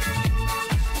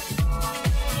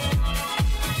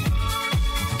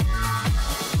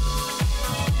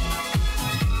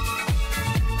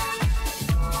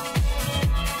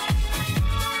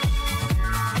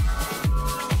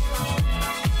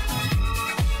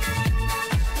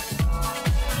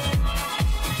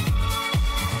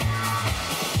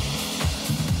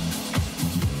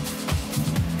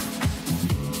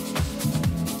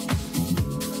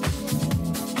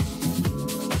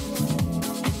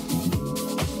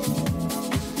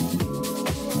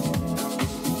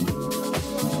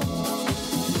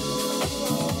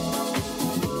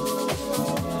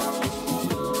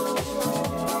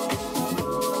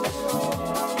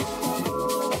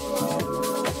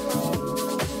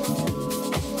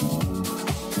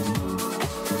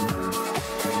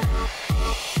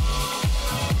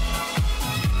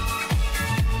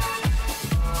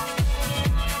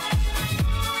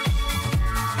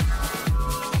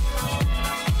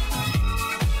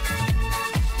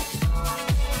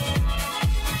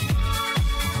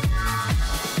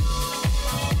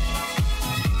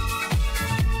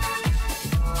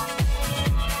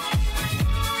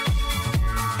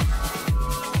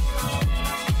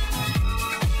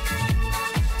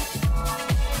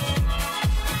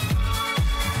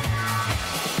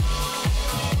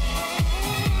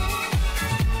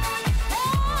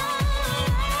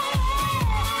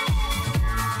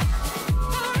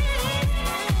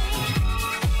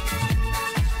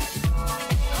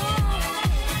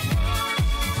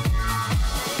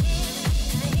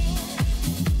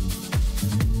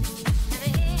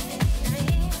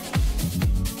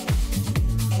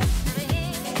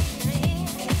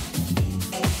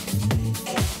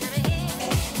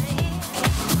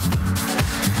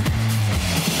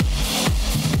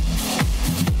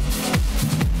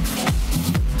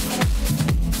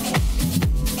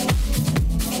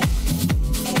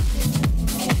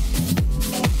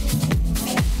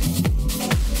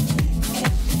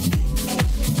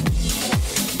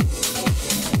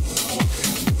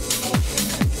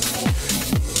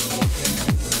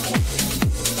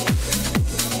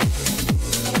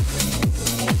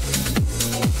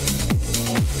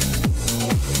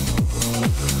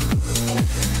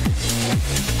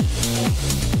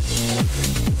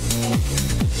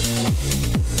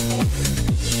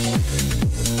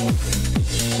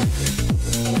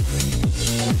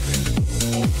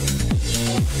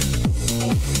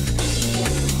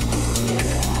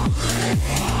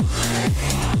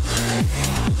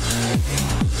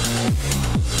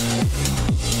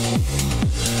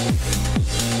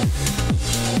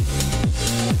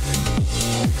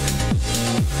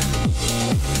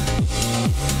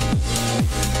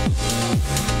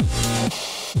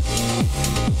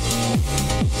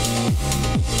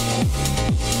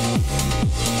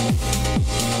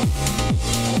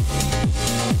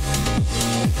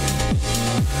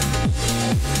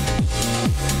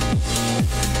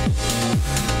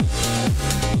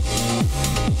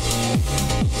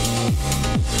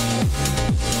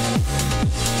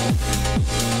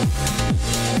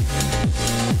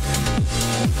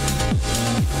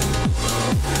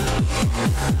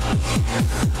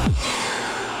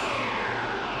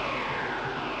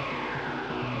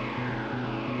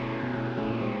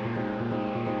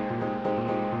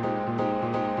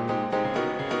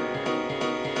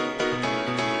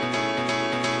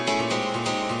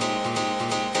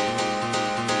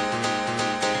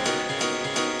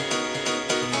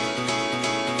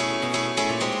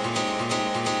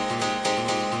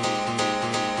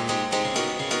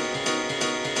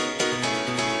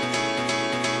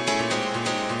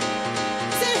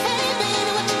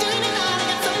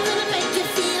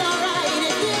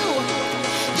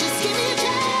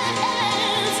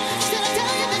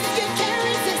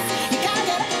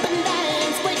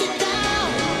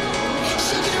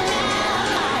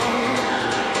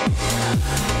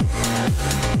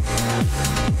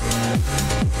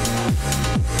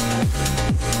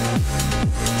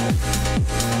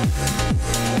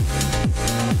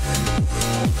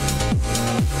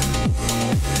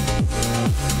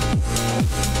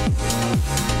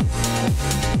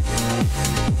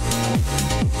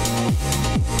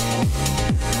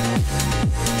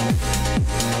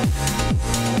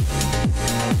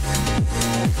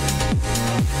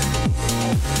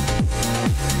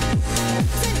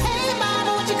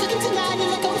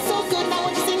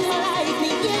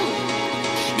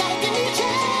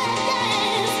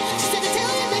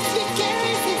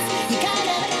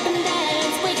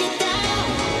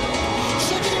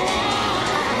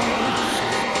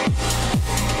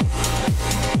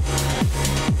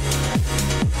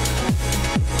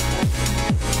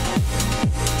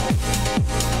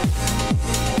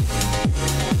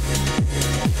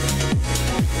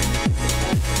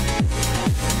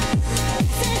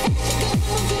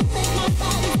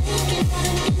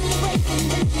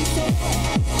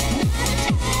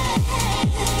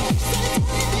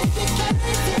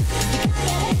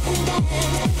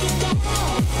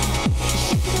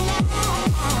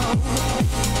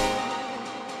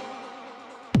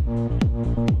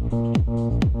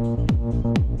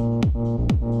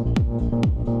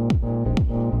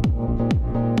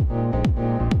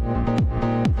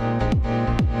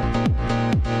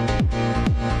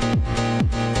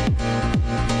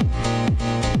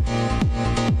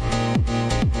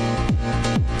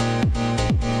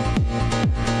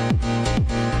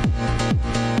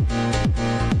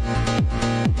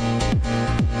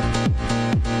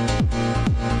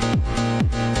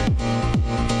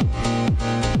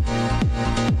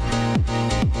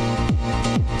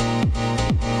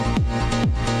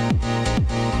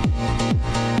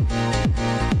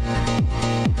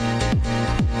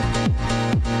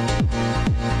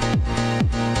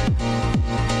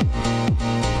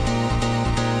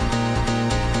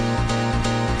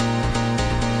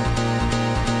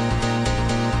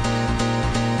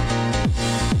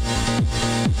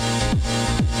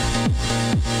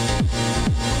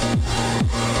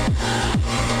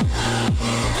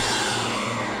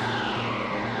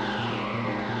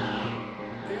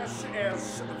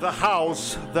 The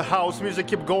house music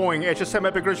keep going. HSM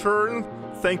Epic Return.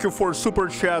 Thank you for super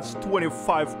chats,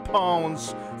 25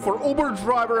 pounds. For Uber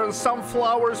driver and some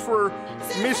flowers for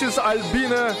Mrs.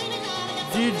 Albina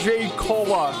DJ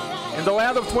Cola. In the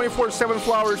land of 24/7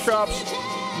 flower shops,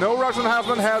 no Russian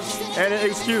husband has any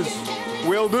excuse.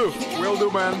 Will do,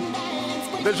 man.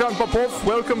 Dejan Popov,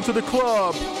 welcome to the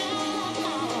club.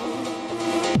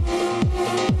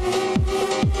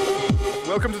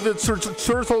 Welcome to the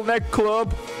Turtleneck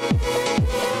Club.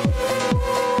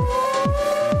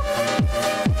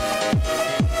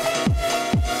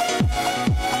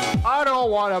 I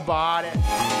don't want to buy it.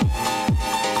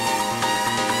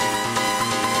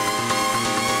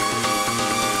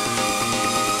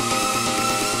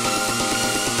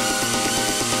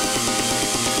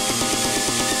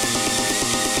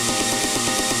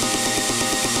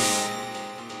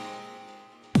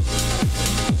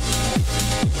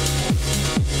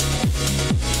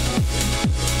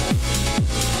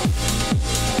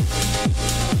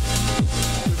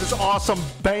 This is awesome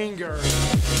banger.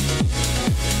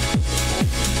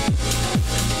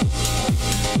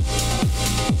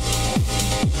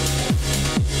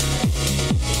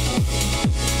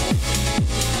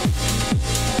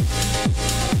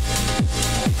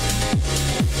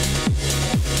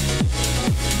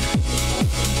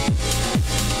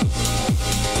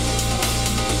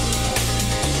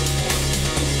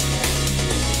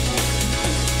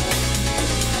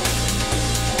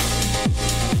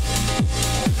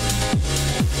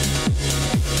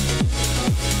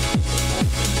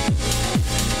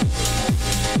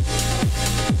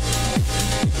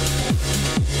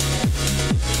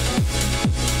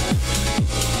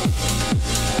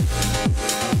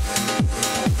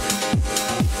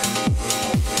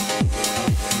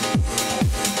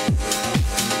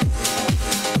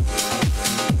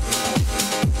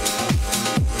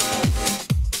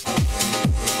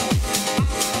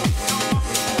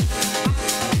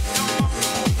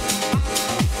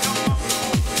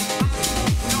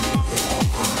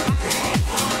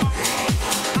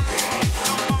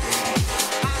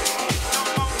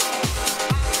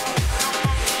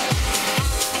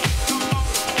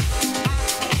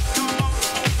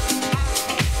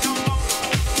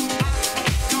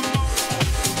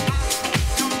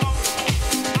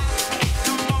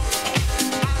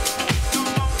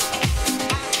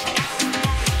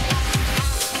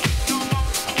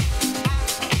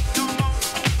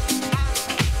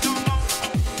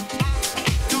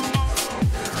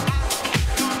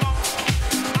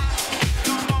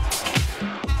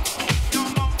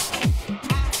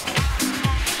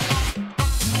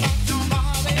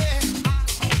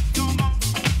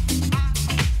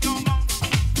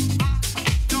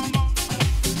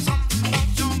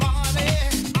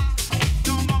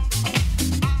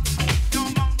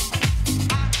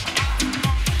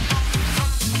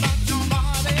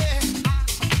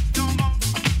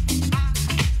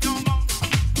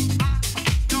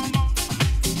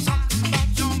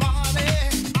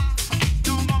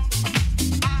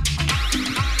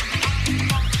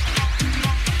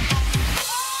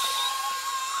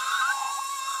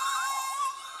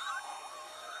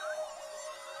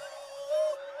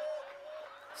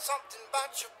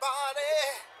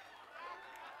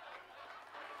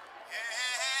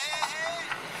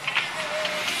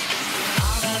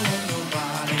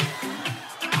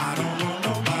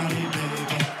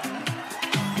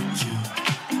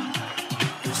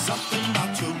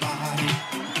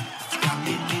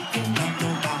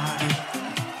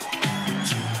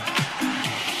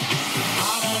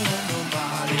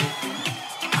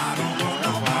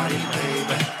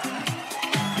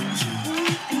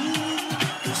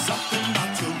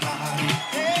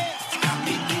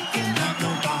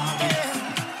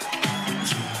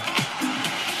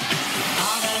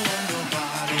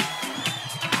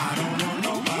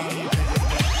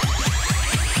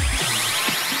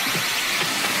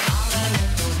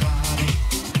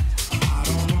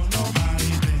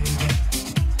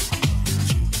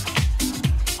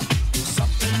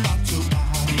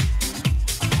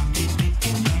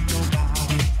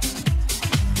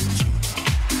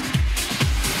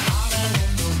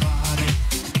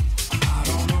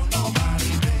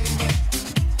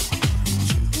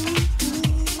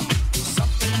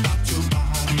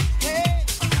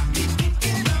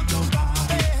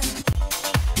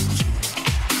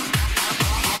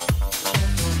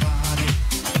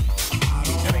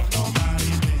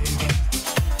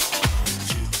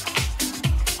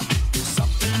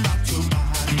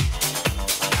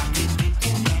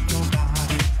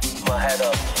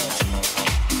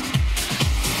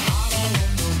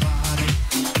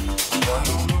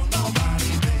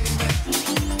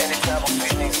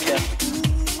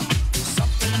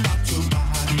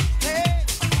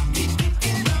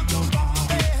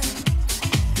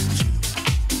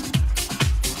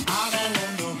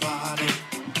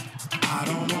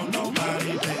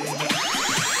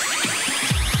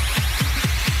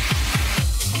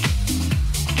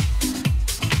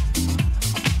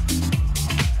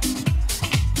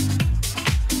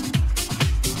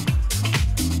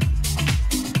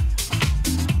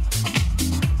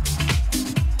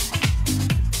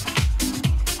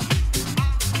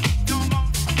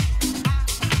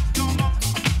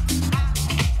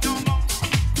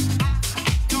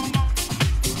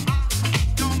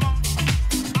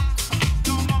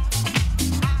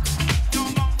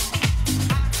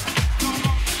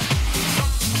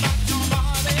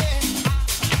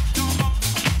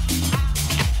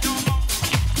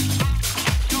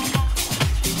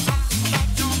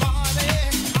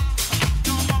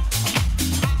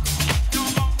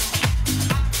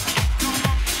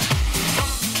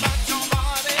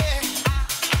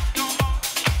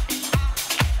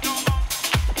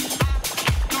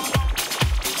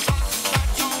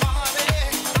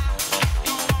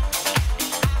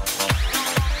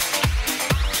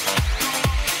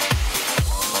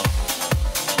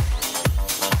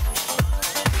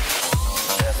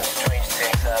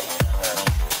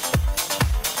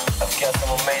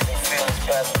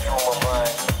 through my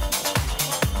mind.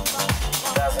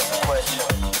 Thousands of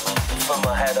questions fill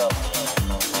my head up.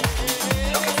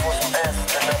 Looking for some answers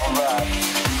that never arrive.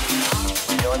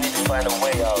 Yo, I need to find a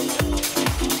way out.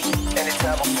 Any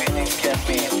type of feelings get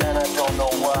me, and I don't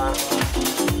know why.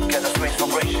 Get a strange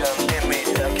vibration in me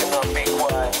that cannot be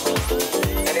quiet.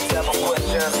 Any type of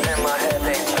questions in my head,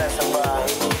 they passing by.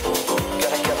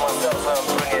 Gotta get myself and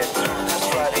bring it through this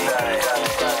Friday night.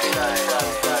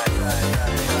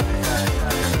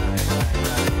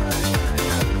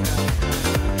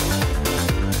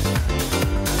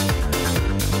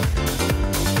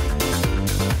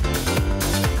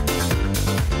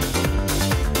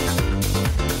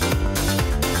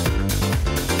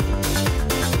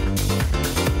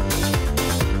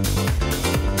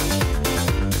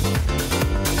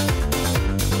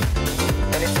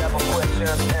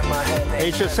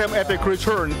 HSM Epic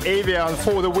Return, Avian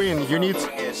for the win. You need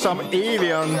some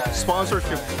Avian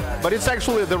sponsorship. But it's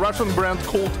actually the Russian brand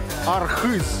called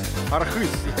Arkhыз. Arkhız,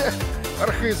 yeah.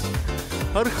 Arkhız.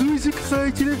 Arkhız,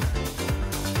 excited.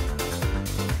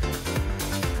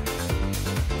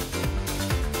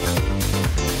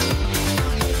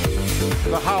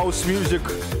 The house music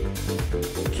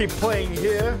keep playing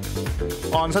here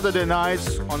on Saturday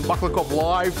nights on Baklakov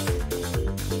Live.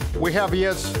 We have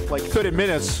yet like 30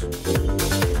 minutes.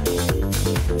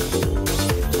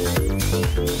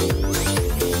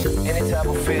 Any type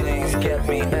of feelings get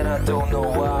me and I don't know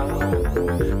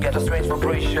why. Get a strange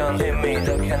vibration in me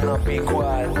that cannot be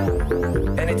quiet.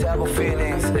 Any type of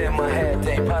feelings in my head,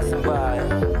 they passing by.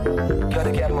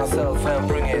 Gotta get myself and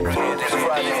bring it through this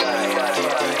Friday night.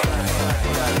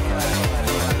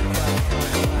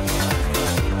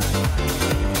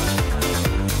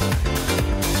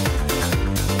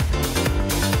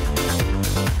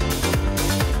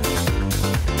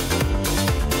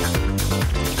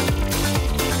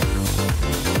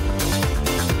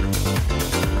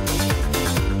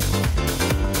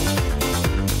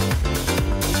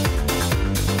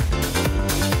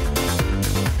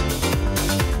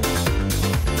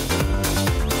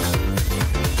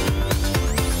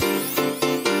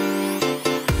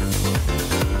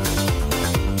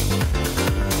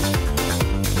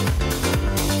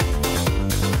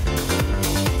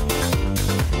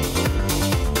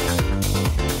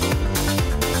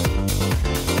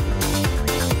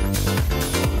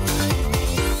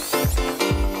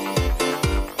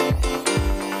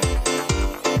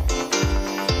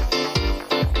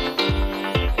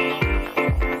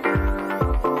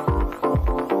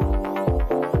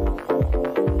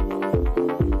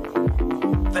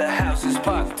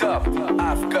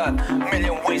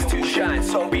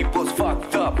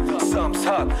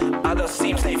 Others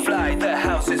seems they fly, the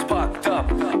house is parked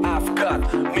up. I've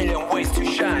got million ways to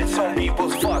shine. Some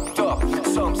people's fucked up,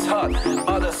 some's hot.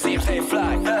 Others seems they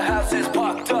fly, the house is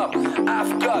parked up.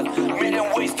 I've got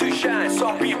million ways to shine.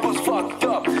 Some people's fucked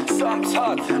up, some's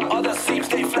hot. Others seems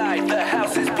they fly, the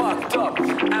house is parked up.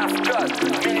 I've got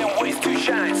million ways to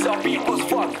shine. Some people's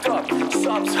fucked up,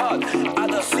 some's hot.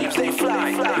 Others seems they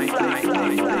fly, fly, fly,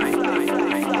 fly, fly, fly, fly, fly,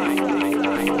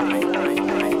 fly.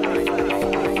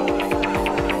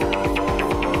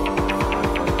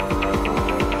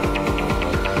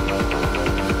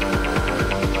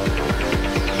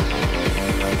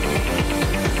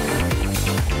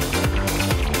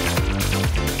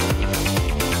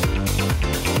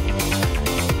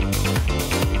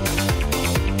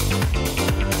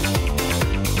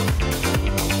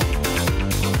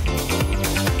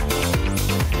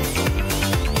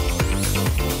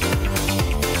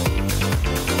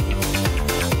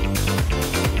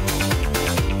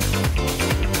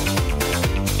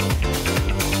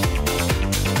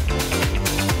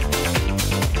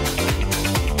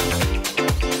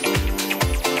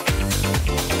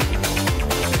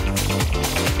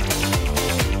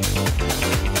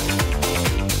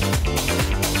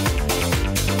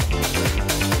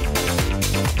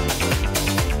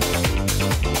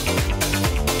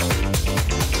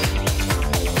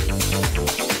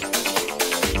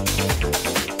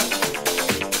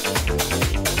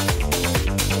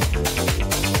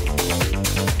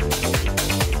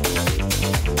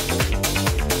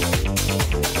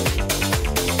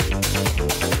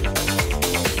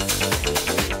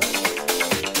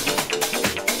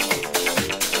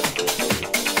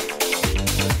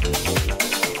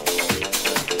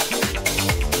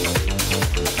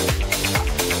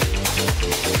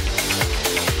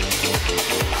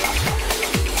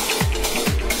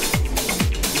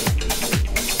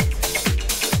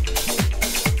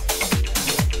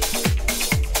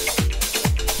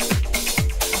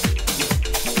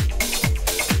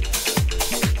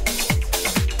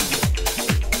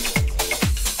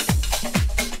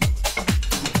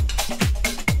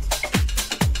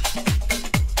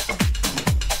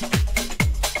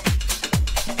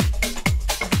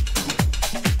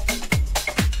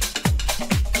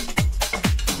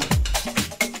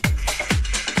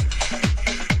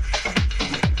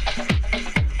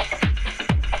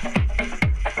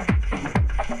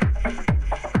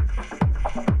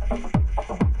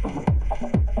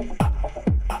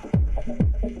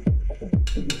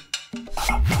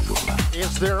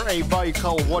 a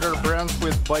Baikal water brand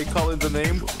with Baikal in the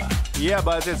name. Yeah,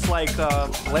 but it's like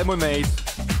lemonade.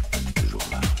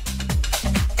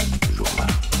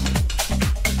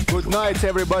 Good night,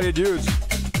 everybody, dudes.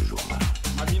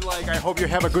 I mean, like, I hope you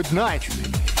have a good night.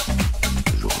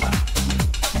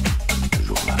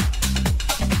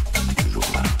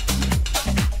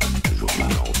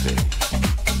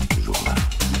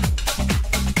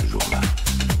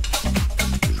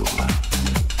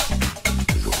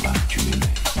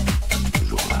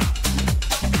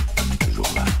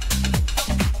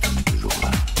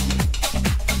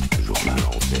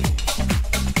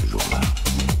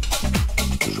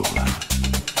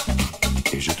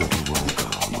 Et je te revois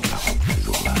encore, mon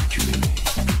parent. Tu m'aimais.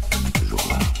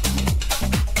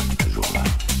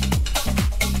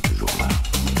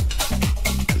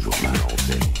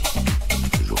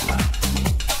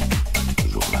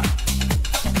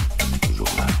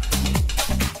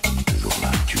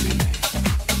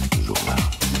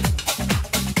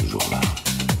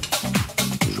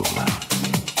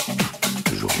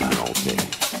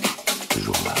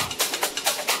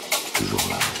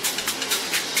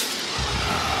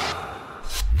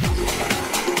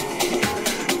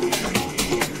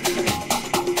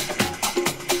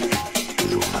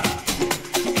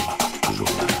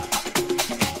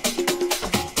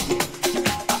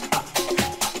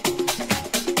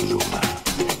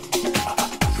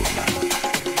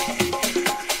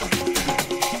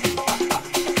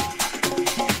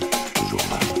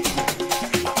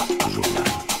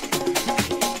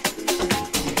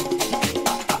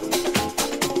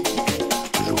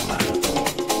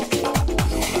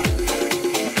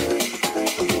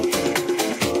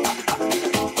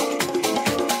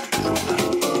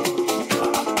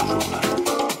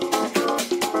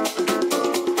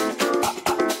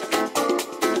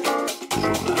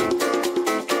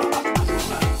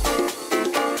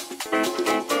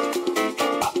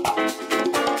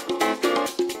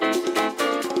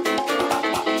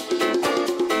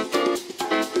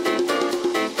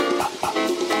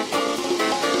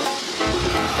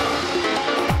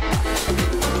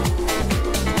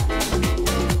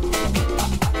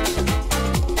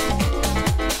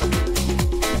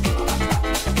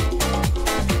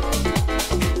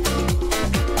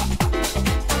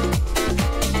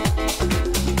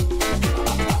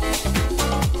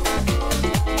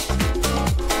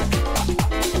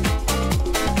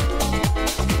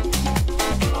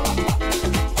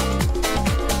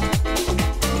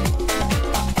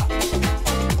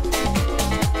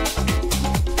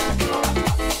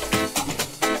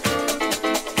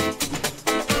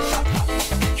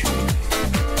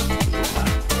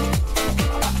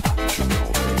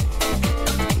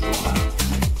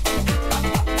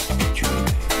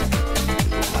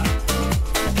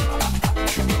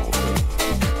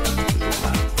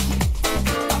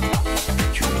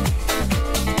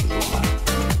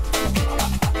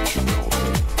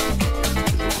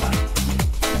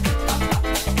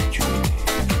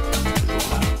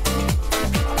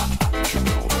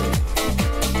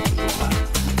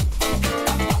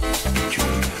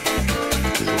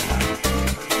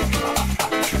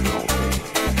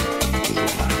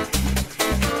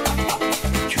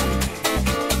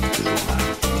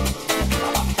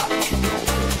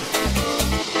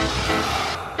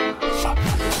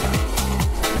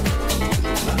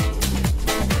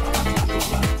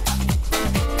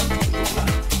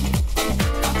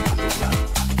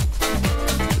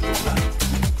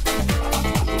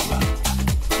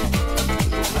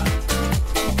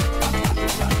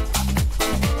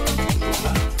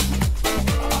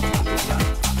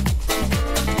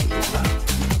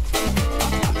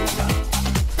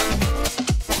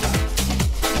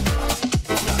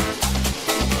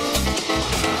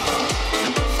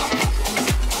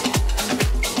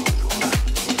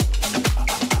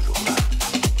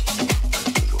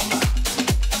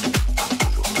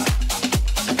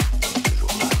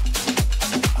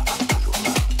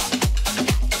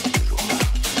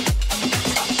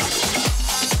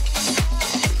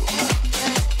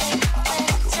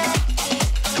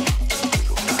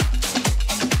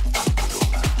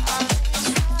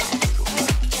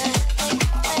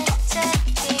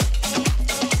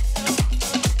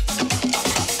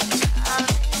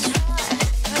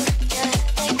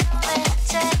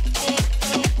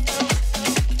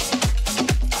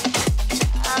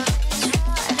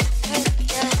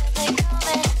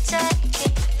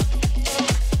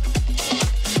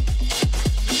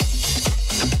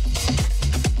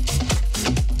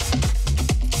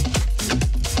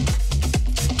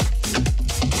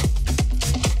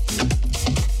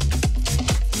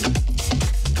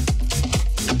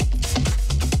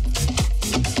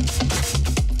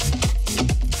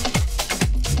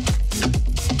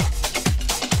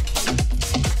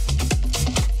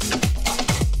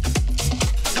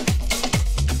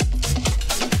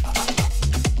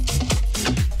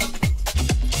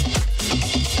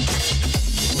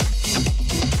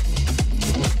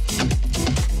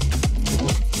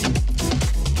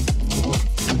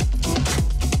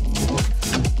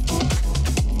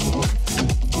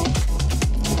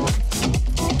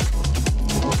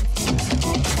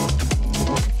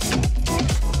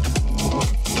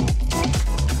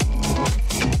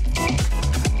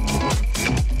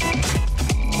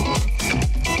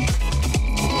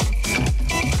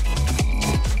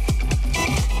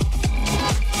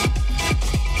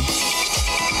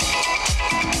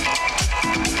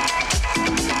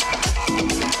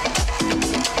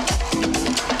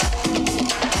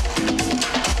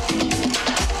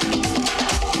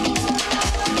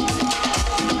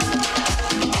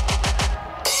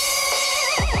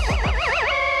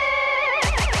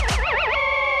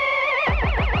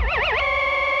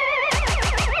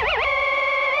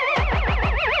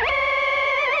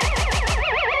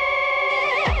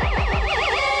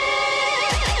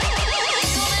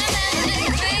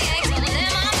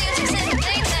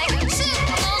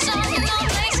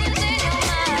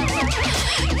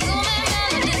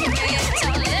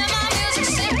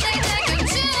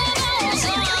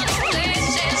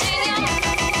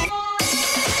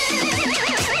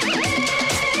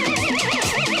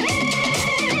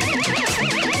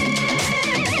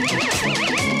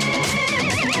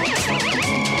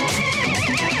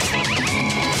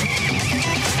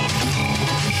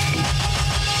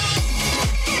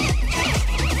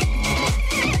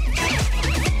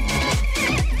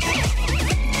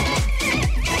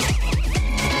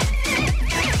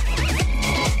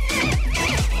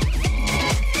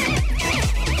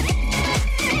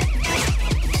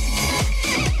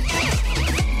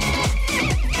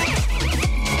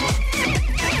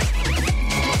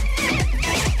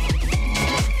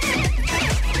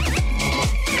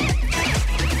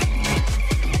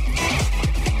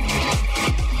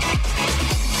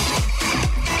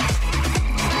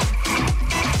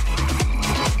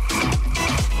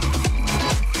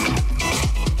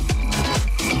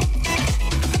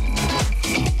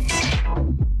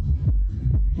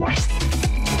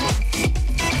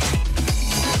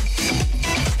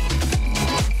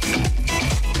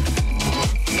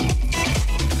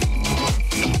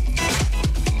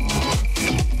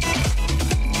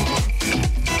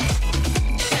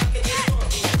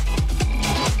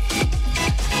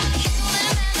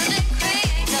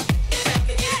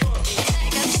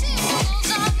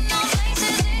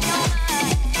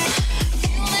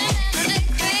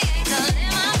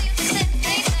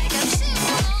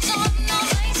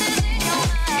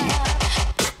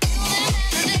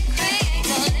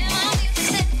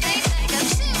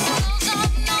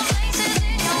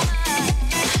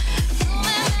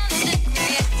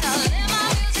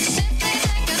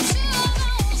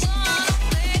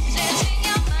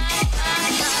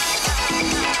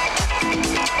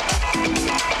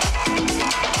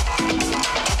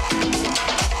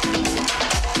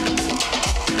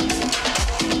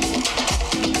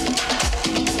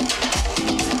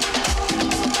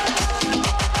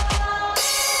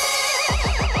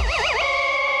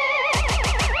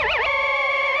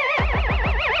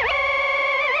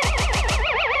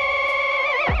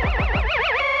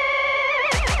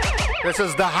 This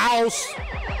is the house.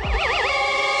 Human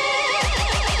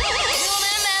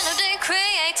melody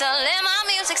creator, let my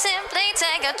music simply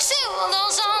take you to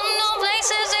those unknown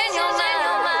places in your mind.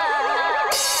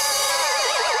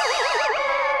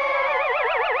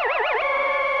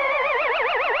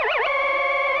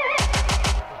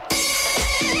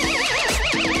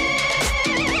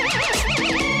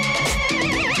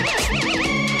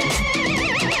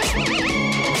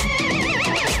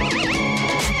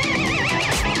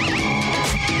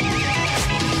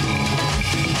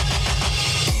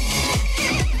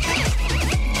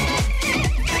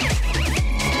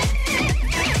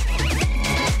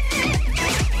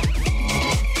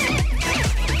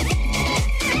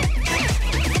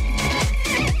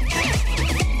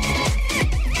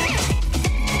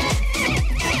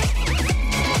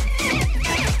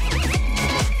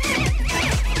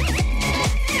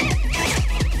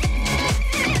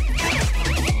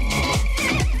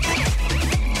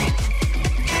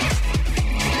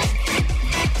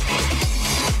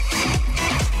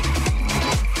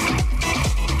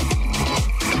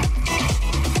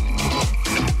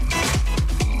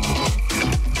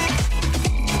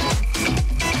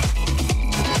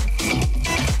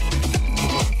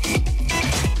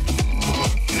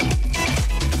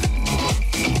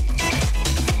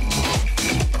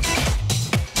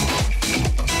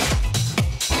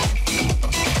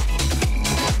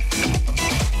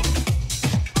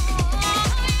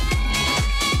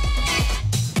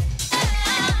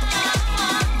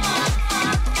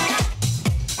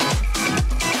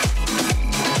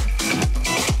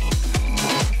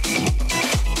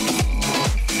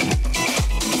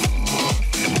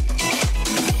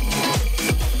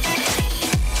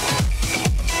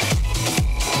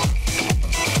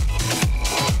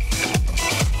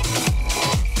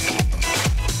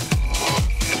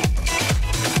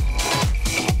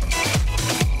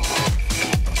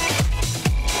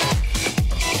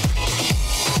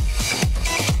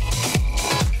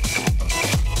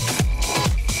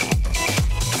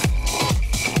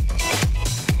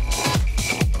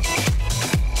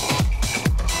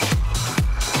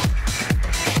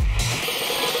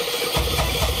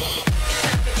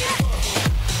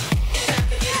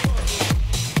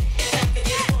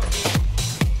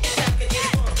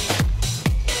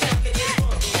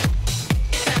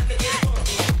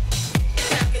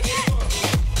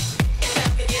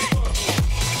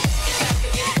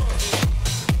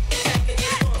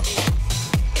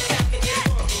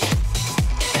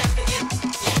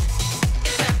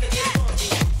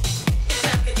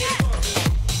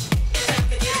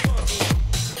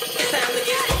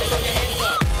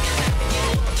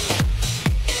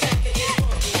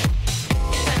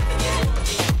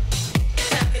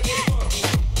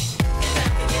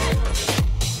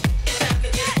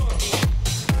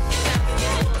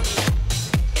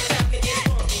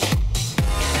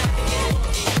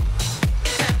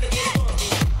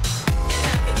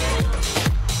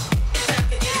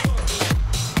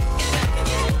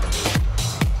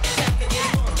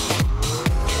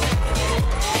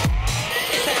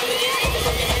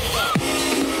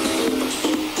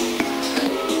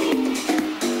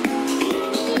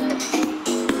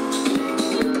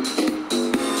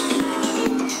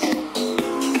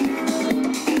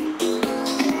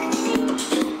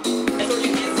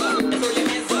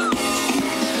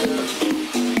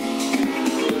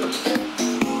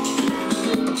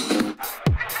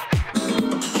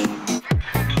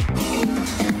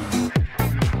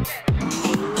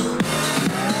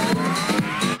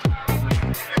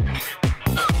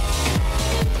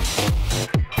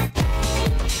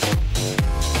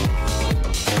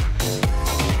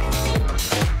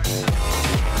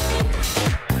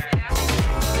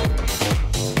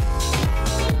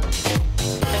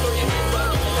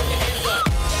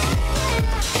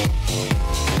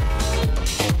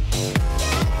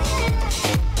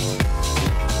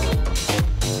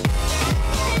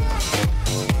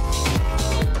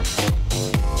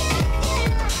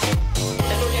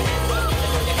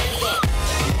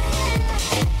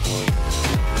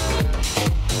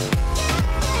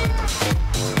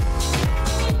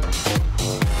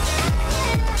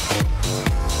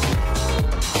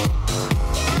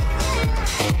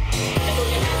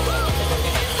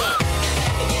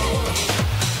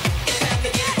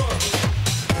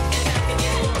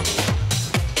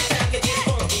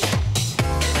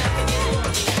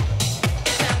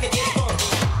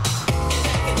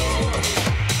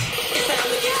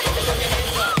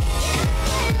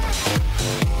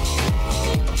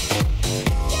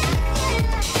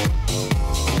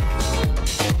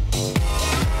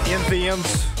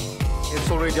 ambience. It's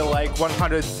already like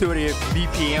 130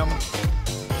 BPM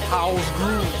house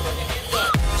groove.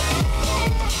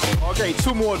 Okay,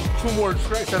 two more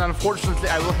tracks, and unfortunately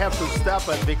I will have to stop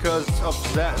it because of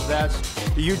that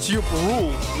YouTube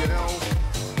rule. You know,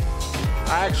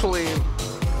 I actually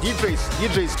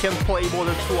DJs can't play more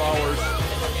than 2 hours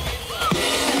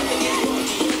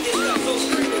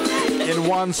in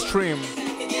one stream.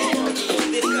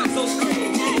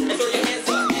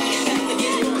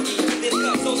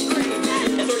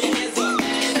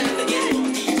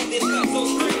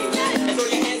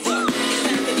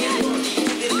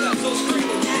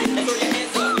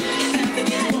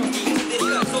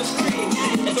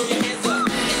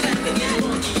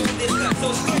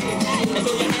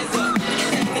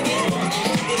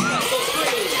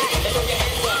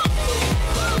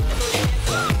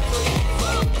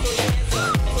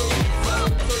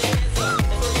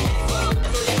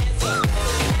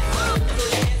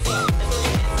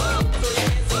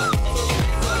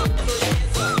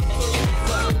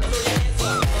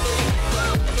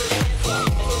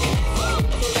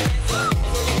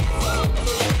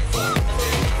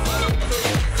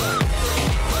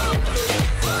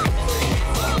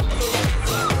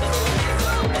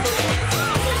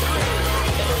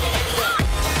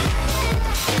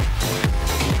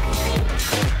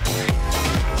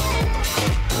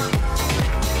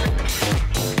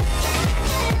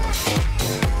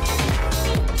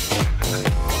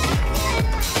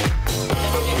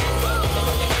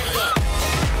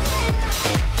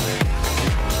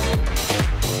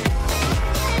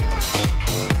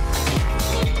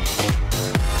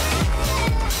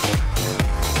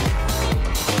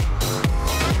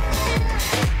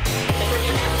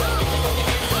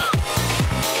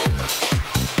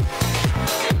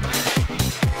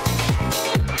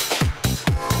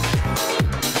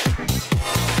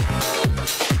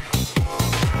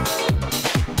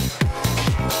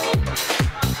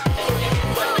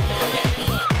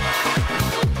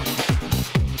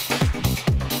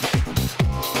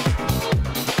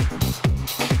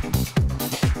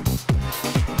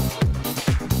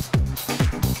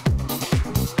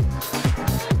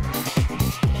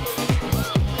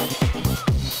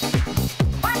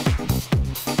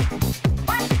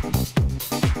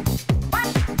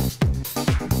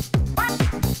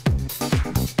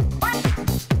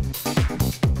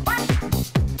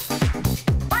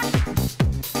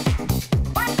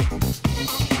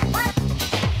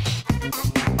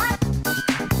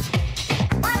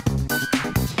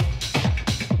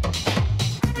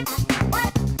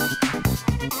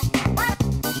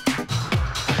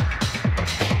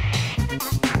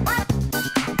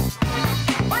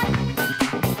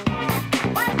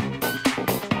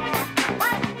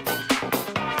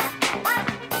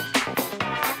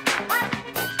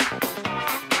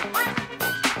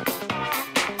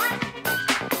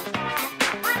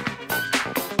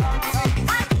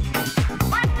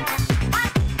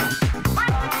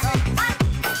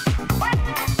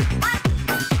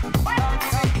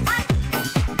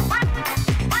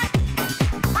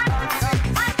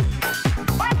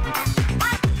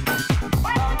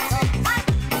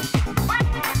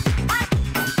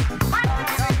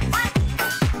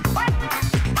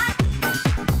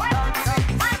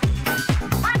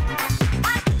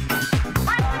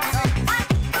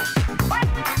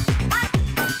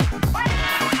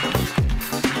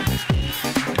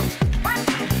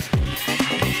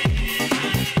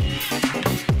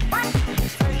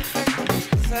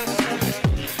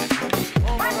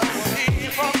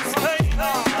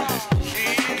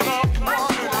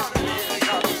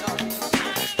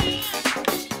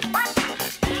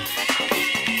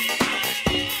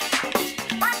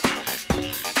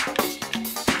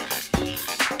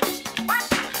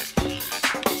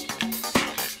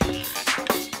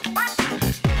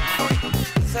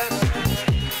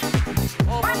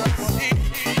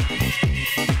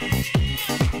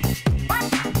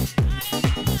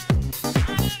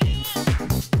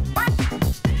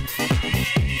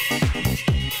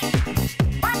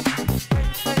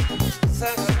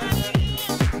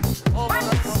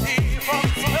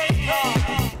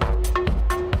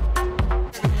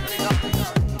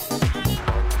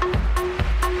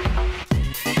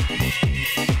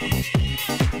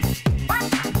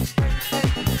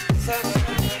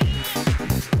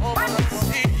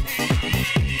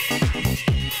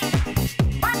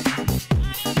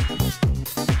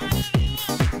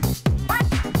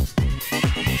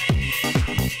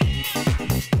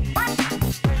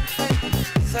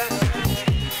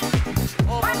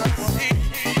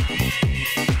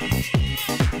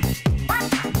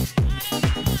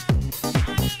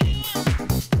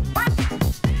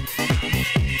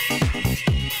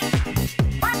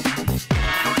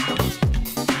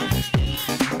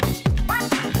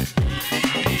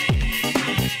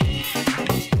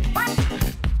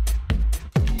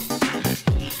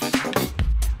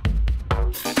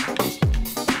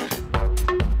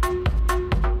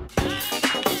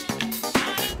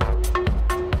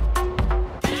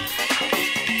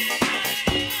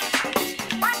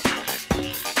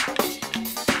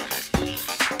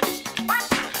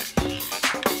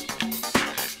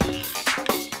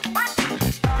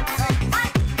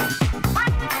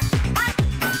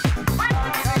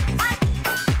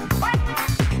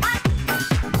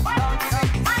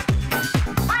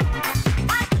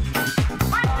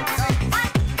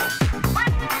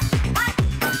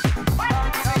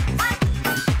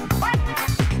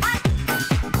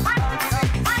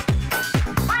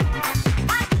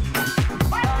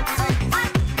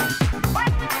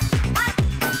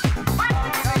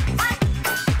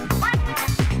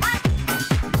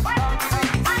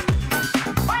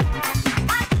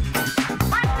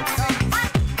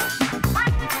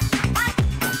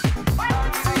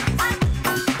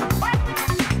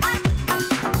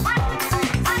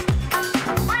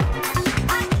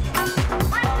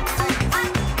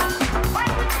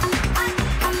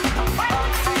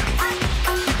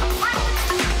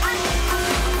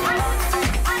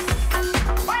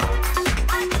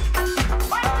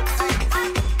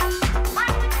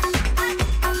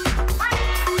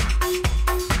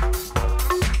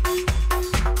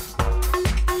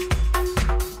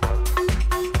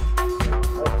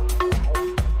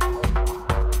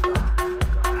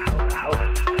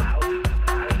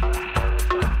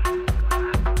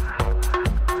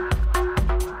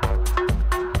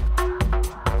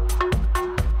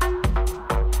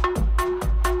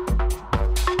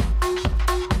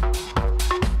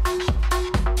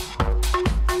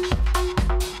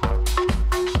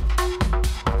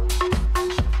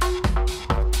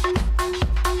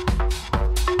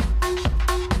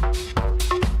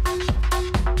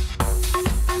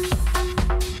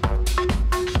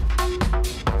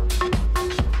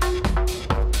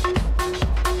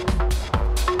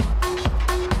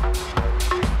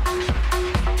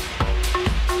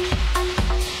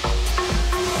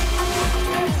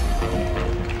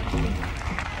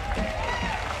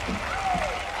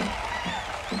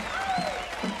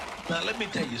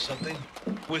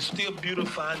 We're still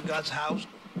beautifying God's house.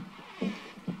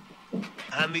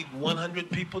 I need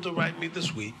 100 people to write me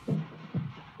this week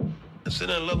and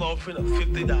send a love offering of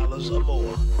 $50 or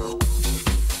more.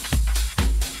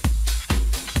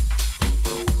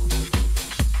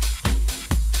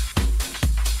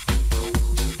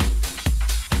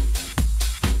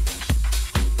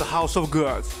 The House of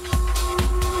God.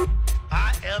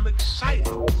 I am excited.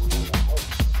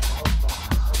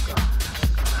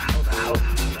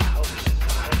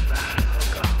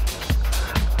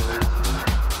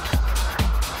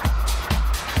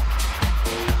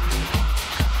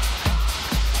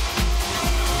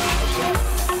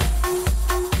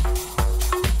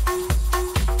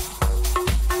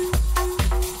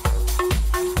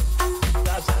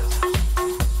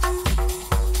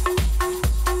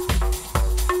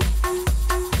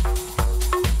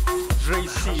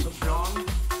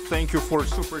 Thank you for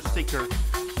super sticker.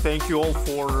 Thank you all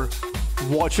for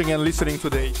watching and listening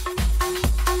today.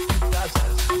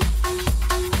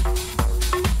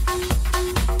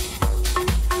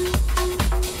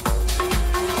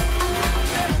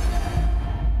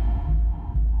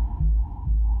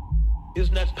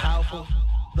 Isn't that powerful?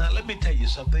 Now let me tell you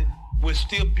something. We're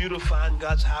still beautifying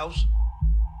God's house.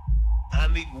 I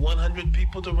need 100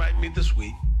 people to write me this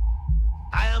week.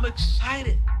 I am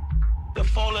excited to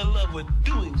fall in love with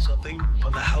doing something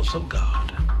for the house of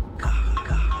God.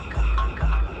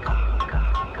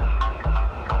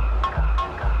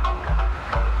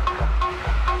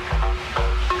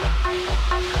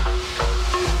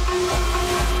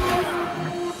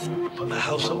 For the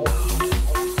house of God.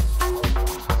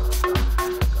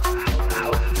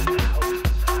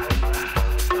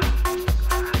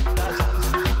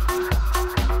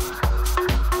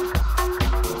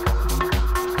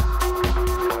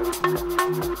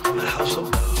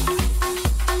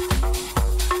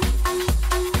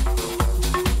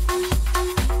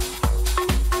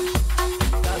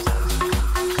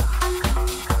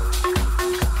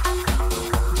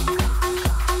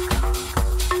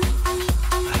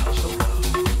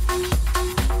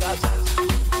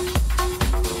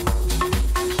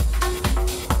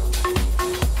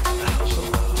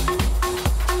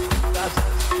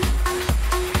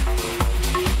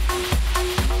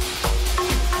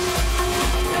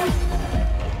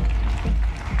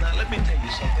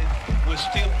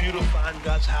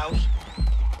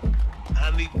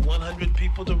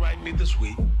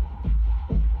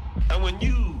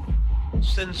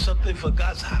 Something for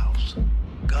God's house.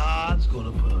 God's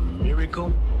gonna put a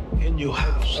miracle in your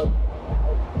house.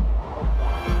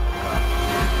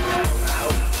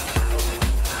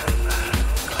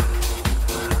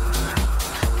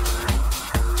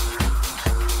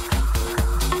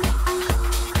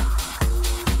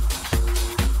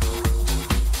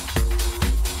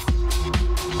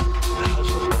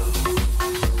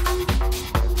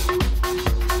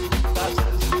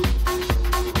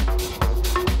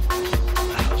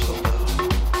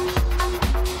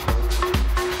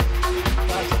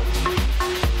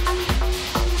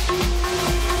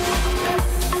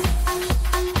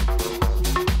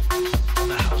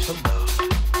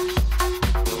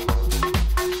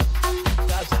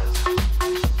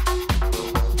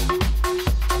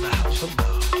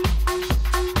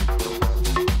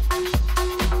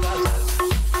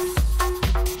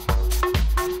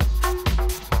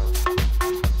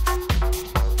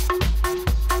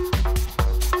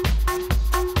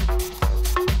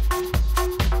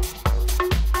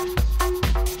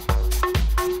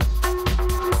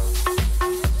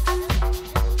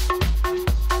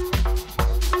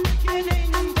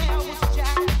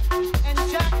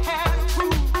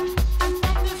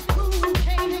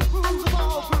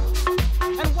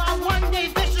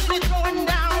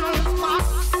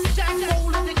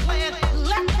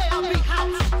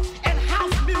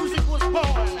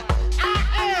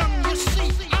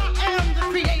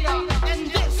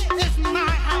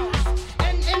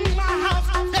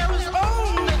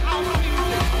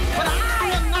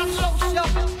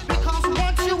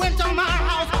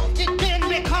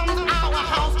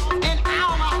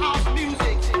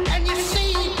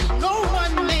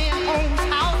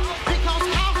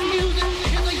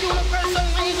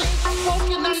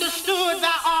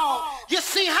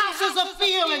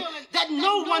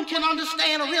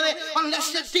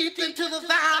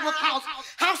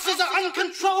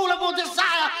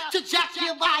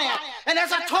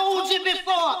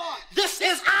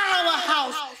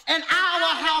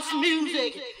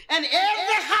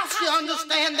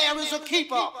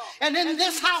 And in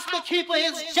this house, the keeper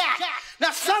is Jack. Now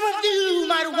some of you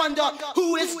might wonder,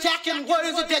 who is Jack and what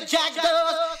is it that Jack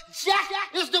does? Jack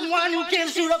is the one who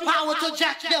gives you the power to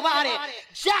jack your body.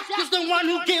 Jack is the one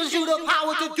who gives you the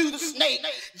power to do the snake.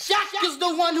 Jack is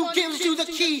the one who gives you the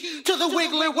key to the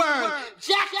wiggly worm.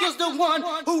 Jack is the one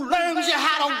who learns you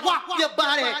how to walk your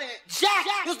body. Jack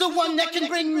is the one that can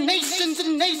bring nations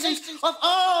and nations of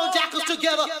all jackals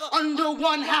together under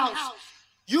one house.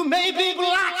 You may be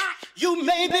black, you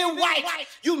may be white,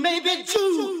 you may be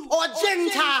Jew or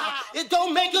Gentile. It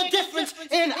don't make a difference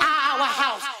in our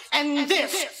house. And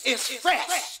this is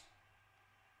fresh.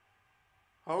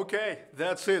 Okay,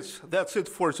 that's it. That's it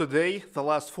for today. The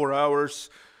last 4 hours,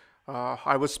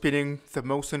 I was spinning the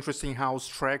most interesting house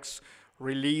tracks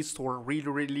released or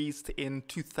re-released in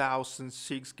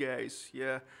 2006, guys.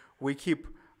 Yeah, we keep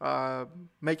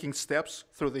making steps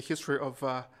through the history of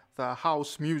the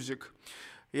house music.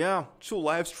 Yeah, 2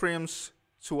 live streams,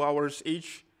 2 hours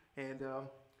each, and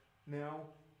now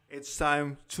it's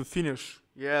time to finish.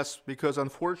 Yes, because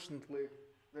unfortunately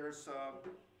there's a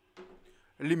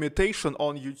limitation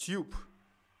on YouTube.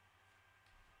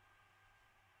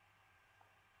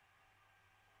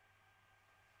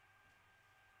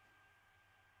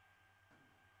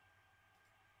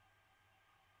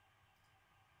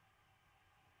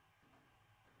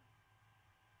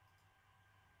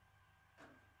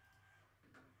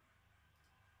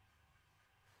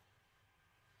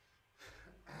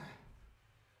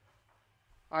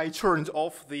 I turned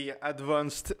off the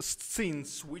advanced scene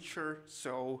switcher,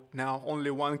 so now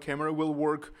only one camera will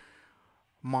work.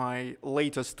 My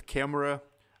latest camera,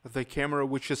 the camera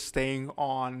which is staying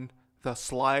on the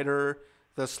slider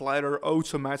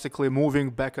automatically moving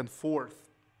back and forth.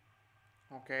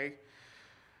 Okay.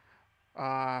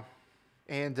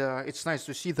 And it's nice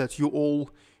to see that you all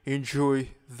enjoy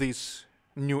this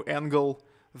new angle,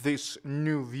 this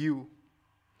new view.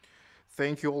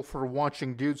 Thank you all for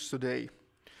watching, dudes, today.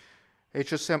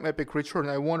 HSM Epic Return.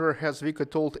 I wonder, has Vika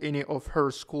told any of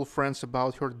her school friends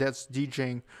about her dad's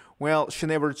DJing? Well, she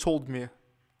never told me.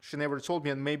 She never told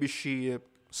me, and maybe she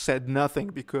said nothing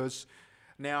because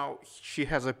now she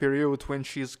has a period when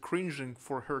she's cringing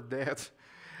for her dad.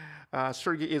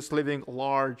 Sergey is living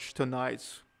large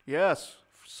tonight. Yes,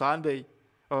 Saturday,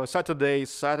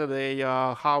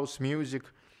 house music.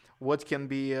 What can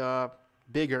be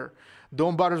bigger?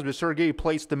 Don't Battersby, Sergey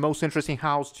plays the most interesting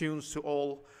house tunes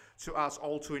to us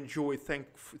all to enjoy.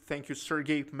 Thank you,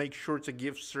 Sergey. Make sure to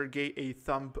give Sergey a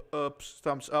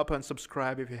thumbs up and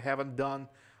subscribe if you haven't done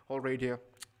already.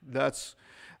 That's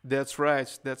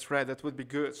right. That would be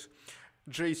good.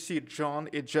 JC John,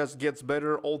 it just gets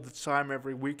better all the time,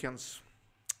 every weekends.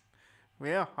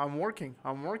 Yeah, I'm working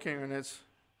on it.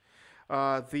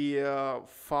 The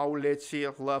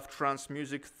Fauletti love trance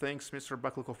music. Thanks, Mr.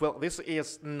 Baklikov. Well, this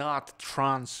is not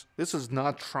trance. This is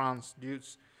not trance,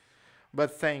 dudes.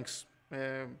 But thanks.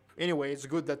 Anyway, it's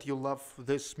good that you love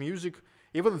this music,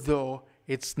 even though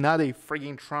it's not a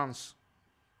frigging trance.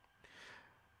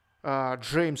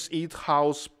 James, eat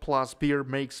house plus beer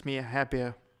makes me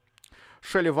happier.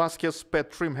 Shelly Vasquez, Pet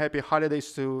Trim, happy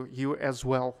holidays to you as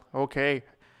well. Okay.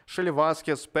 Shelly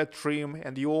Vasquez, Pet Trim,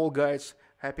 and you all guys,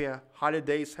 happy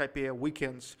holidays, happy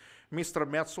weekends. Mr.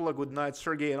 Metsula, good night,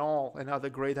 Sergey and all. Another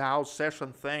great house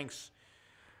session, thanks.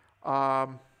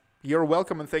 You're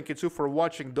welcome, and thank you too for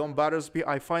watching. Don Battersby,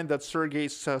 I find that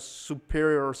Sergey's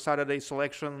superior Saturday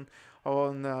selection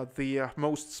on the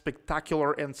most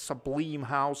spectacular and sublime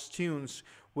house tunes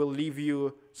will leave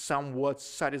you somewhat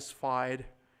satisfied.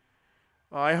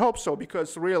 I hope so,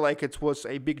 because really, like, it was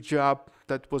a big job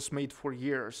that was made for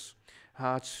years.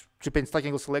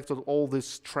 Painstakingly selected all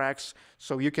these tracks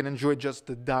so you can enjoy just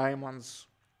the diamonds.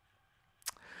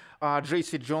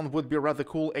 JC John would be rather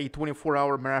cool, a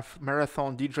 24-hour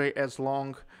marathon DJ as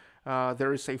long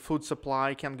there is a food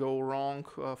supply, can go wrong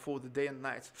for the day and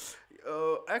night.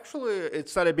 Actually,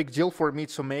 it's not a big deal for me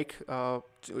to make, I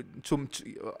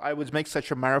would make such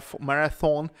a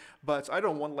marathon, but I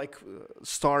don't want like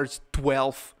start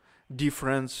 12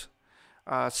 different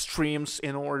streams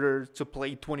in order to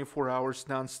play 24 hours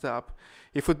non-stop.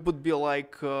 If it would be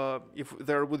like, if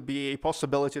there would be a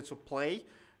possibility to play,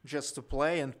 just to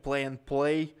play and play and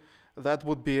play, that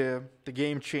would be the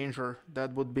game changer.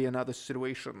 That would be another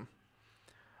situation.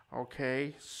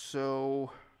 Okay,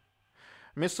 so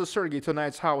Mr. Sergey,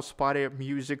 tonight's house party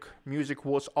music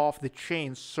was off the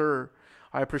chain, sir.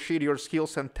 I appreciate your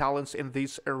skills and talents in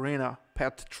this arena.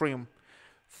 Pet Trim.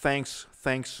 Thanks.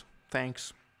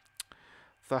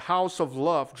 The House of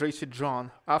Love, JC John.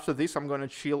 After this, I'm gonna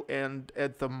chill and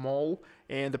at the mall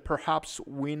and perhaps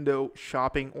window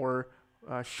shopping or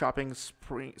shopping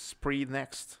spree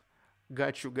next.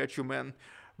 Got you, man.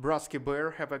 Brusky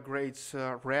Bear, have a great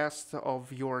rest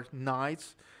of your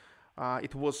night.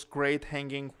 It was great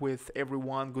hanging with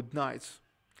everyone. Good night.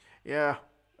 Yeah,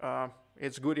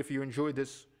 it's good if you enjoyed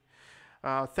this.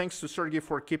 Thanks to Sergey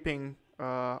for keeping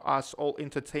us all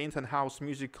entertained, and house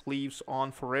music lives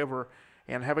on forever.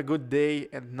 And have a good day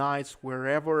and nights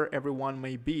wherever everyone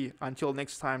may be. Until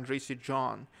next time, JC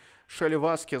John. Shelly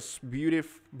Vasquez,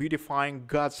 beautifying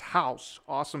God's house.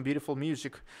 Awesome, beautiful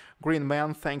music. Green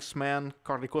Man, thanks, man.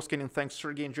 Carly Koskinen, thanks,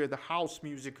 Sergey. Enjoy the house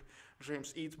music.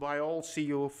 James Eat by all. See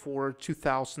you for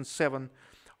 2007.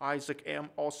 Isaac M,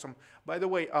 awesome. By the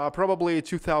way, probably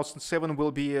 2007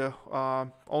 will be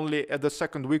only at the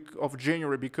second week of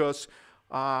January, because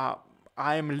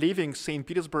I'm leaving St.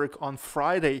 Petersburg on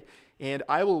Friday, and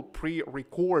I will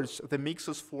pre-record the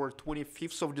mixes for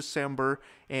 25th of December,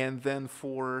 and then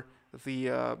for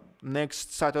the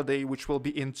next Saturday, which will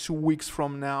be in 2 weeks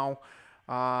from now,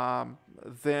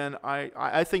 then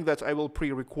I think that I will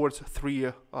pre-record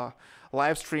 3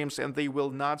 live streams, and they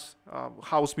will not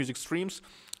house music streams,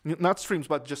 not streams,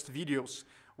 but just videos,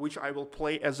 which I will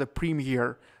play as a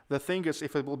premiere. The thing is,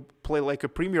 if it will play like a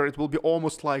premiere, it will be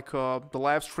almost like the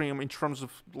live stream, in terms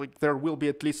of, like, there will be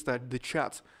at least the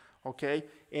chat, okay?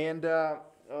 And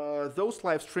those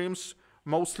live streams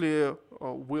mostly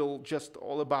will just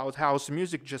all about house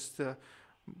music, just the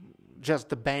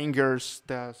bangers,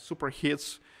 the super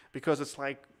hits, because it's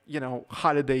like, you know,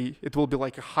 holiday. It will be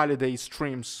like a holiday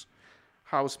streams,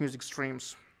 house music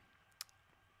streams.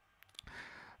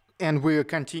 And we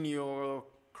continue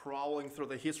crawling through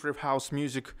the history of house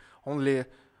music only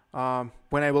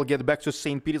when I will get back to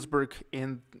St. Petersburg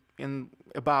in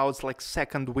about like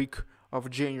second week of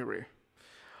January.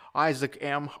 Isaac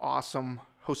M, awesome.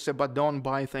 Jose Badon,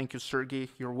 bye, thank you, Sergey,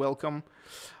 you're welcome.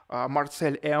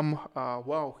 Marcel M,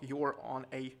 wow, you're on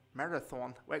a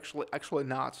marathon. Actually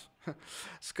not.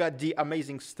 Scott D,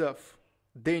 amazing stuff.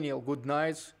 Daniel, good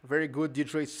night. Very good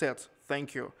DJ set,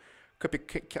 thank you.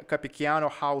 Capikiano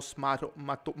House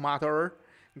Matter.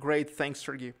 Great, thanks,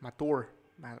 Sergey. Mator.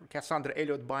 Cassandra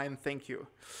Elliott, bye, thank you.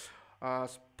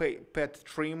 Pet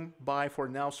Trim, bye for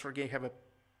now, Sergey. Have a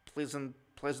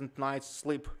pleasant night's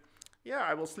sleep. Yeah,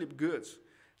 I will sleep good.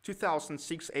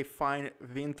 2006, a fine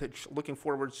vintage. Looking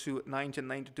forward to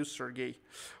 1992, Sergey.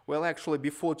 Well, actually,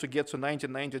 before to get to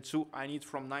 1992, I need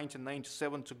from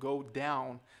 1997 to go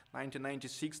down.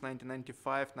 1996,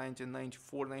 1995,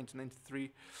 1994,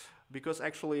 1993. Because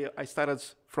actually, I started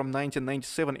from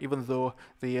 1997, even though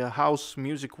the house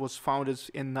music was founded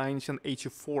in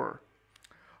 1984.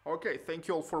 Okay, thank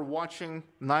you all for watching.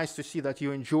 Nice to see that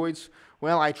you enjoyed.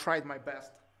 Well, I tried my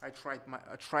best. I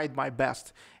tried my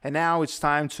best. And now it's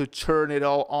time to turn it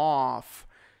all off.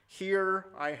 Here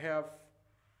I have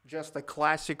just a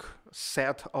classic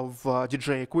set of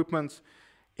DJ equipment.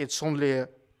 It's only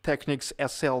Technics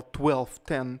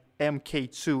SL1210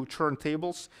 MK2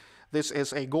 turntables. This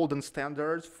is a golden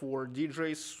standard for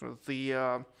DJs.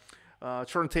 The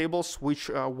turntables, which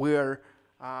were,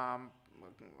 how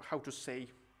to say,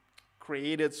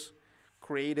 created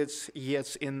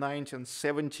yes in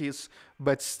 1970s,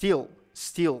 but still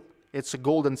it's a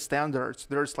golden standard.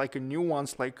 There's like a new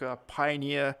ones like a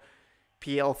Pioneer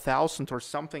PL1000 or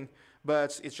something,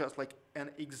 but it's just like an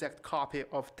exact copy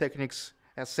of Technics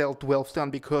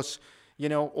SL1210, because, you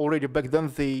know, already back then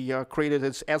they created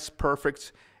it as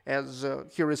perfect as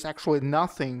here is actually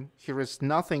nothing. Here is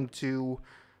nothing to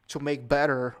make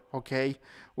better. Okay,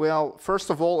 well, first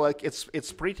of all, like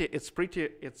it's pretty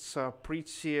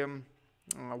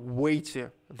weighty.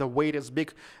 The weight is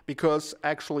big because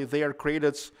actually they are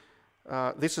created.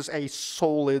 This is a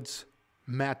solid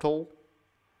metal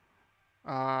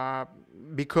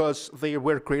because they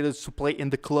were created to play in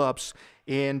the clubs,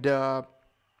 and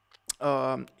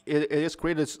it is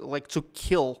created like to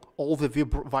kill all the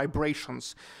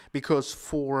vibrations, because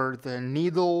for the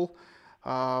needle,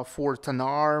 for an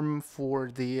arm,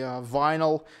 for the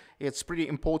vinyl, it's pretty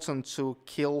important to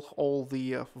kill all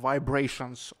the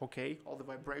vibrations, okay, all the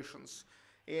vibrations.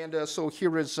 And so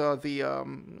here is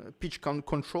the pitch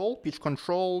control,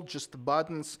 just the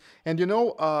buttons. And you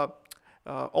know,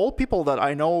 all people that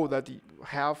I know that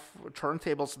have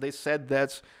turntables, they said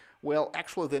that, well,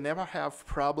 actually they never have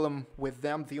problem with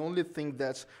them. The only thing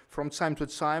that from time to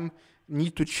time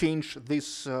need to change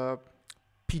this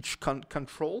pitch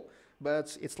control,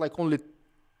 but it's like only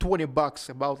 $20,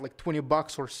 about like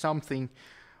 $20 or something.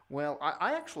 Well,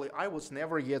 I was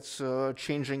never yet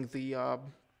changing the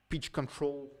pitch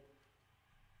control.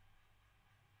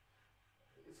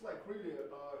 It's like really,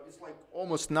 it's like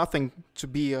almost nothing to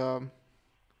be,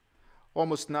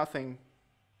 almost nothing.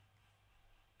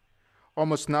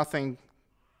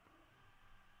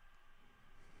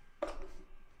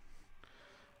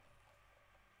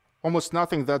 almost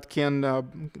nothing that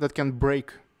can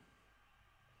break.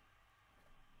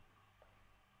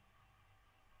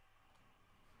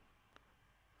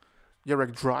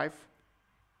 Direct drive.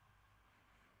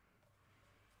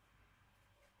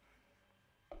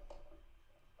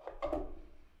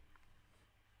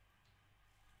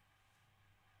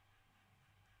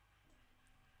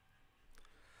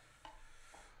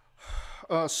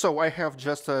 So I have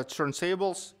just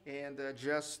turntables and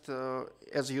just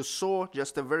as you saw,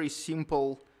 just a very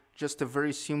simple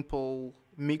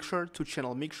mixer,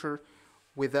 2-channel mixer,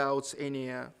 without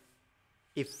any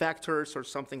effectors or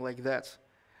something like that.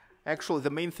 Actually, the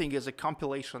main thing is a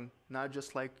compilation, not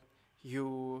just like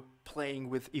you playing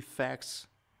with effects.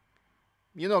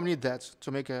 You don't need that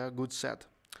to make a good set.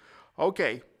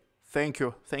 Okay, thank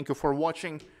you for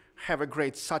watching. Have a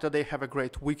great Saturday, have a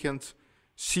great weekend.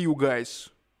 See you guys.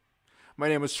 My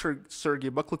name is Sergey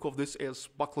Baklikov. This is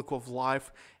Baklikov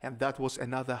Live, and that was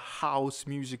another house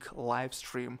music live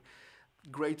stream.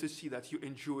 Great to see that you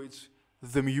enjoyed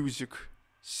the music.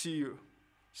 See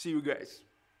you guys.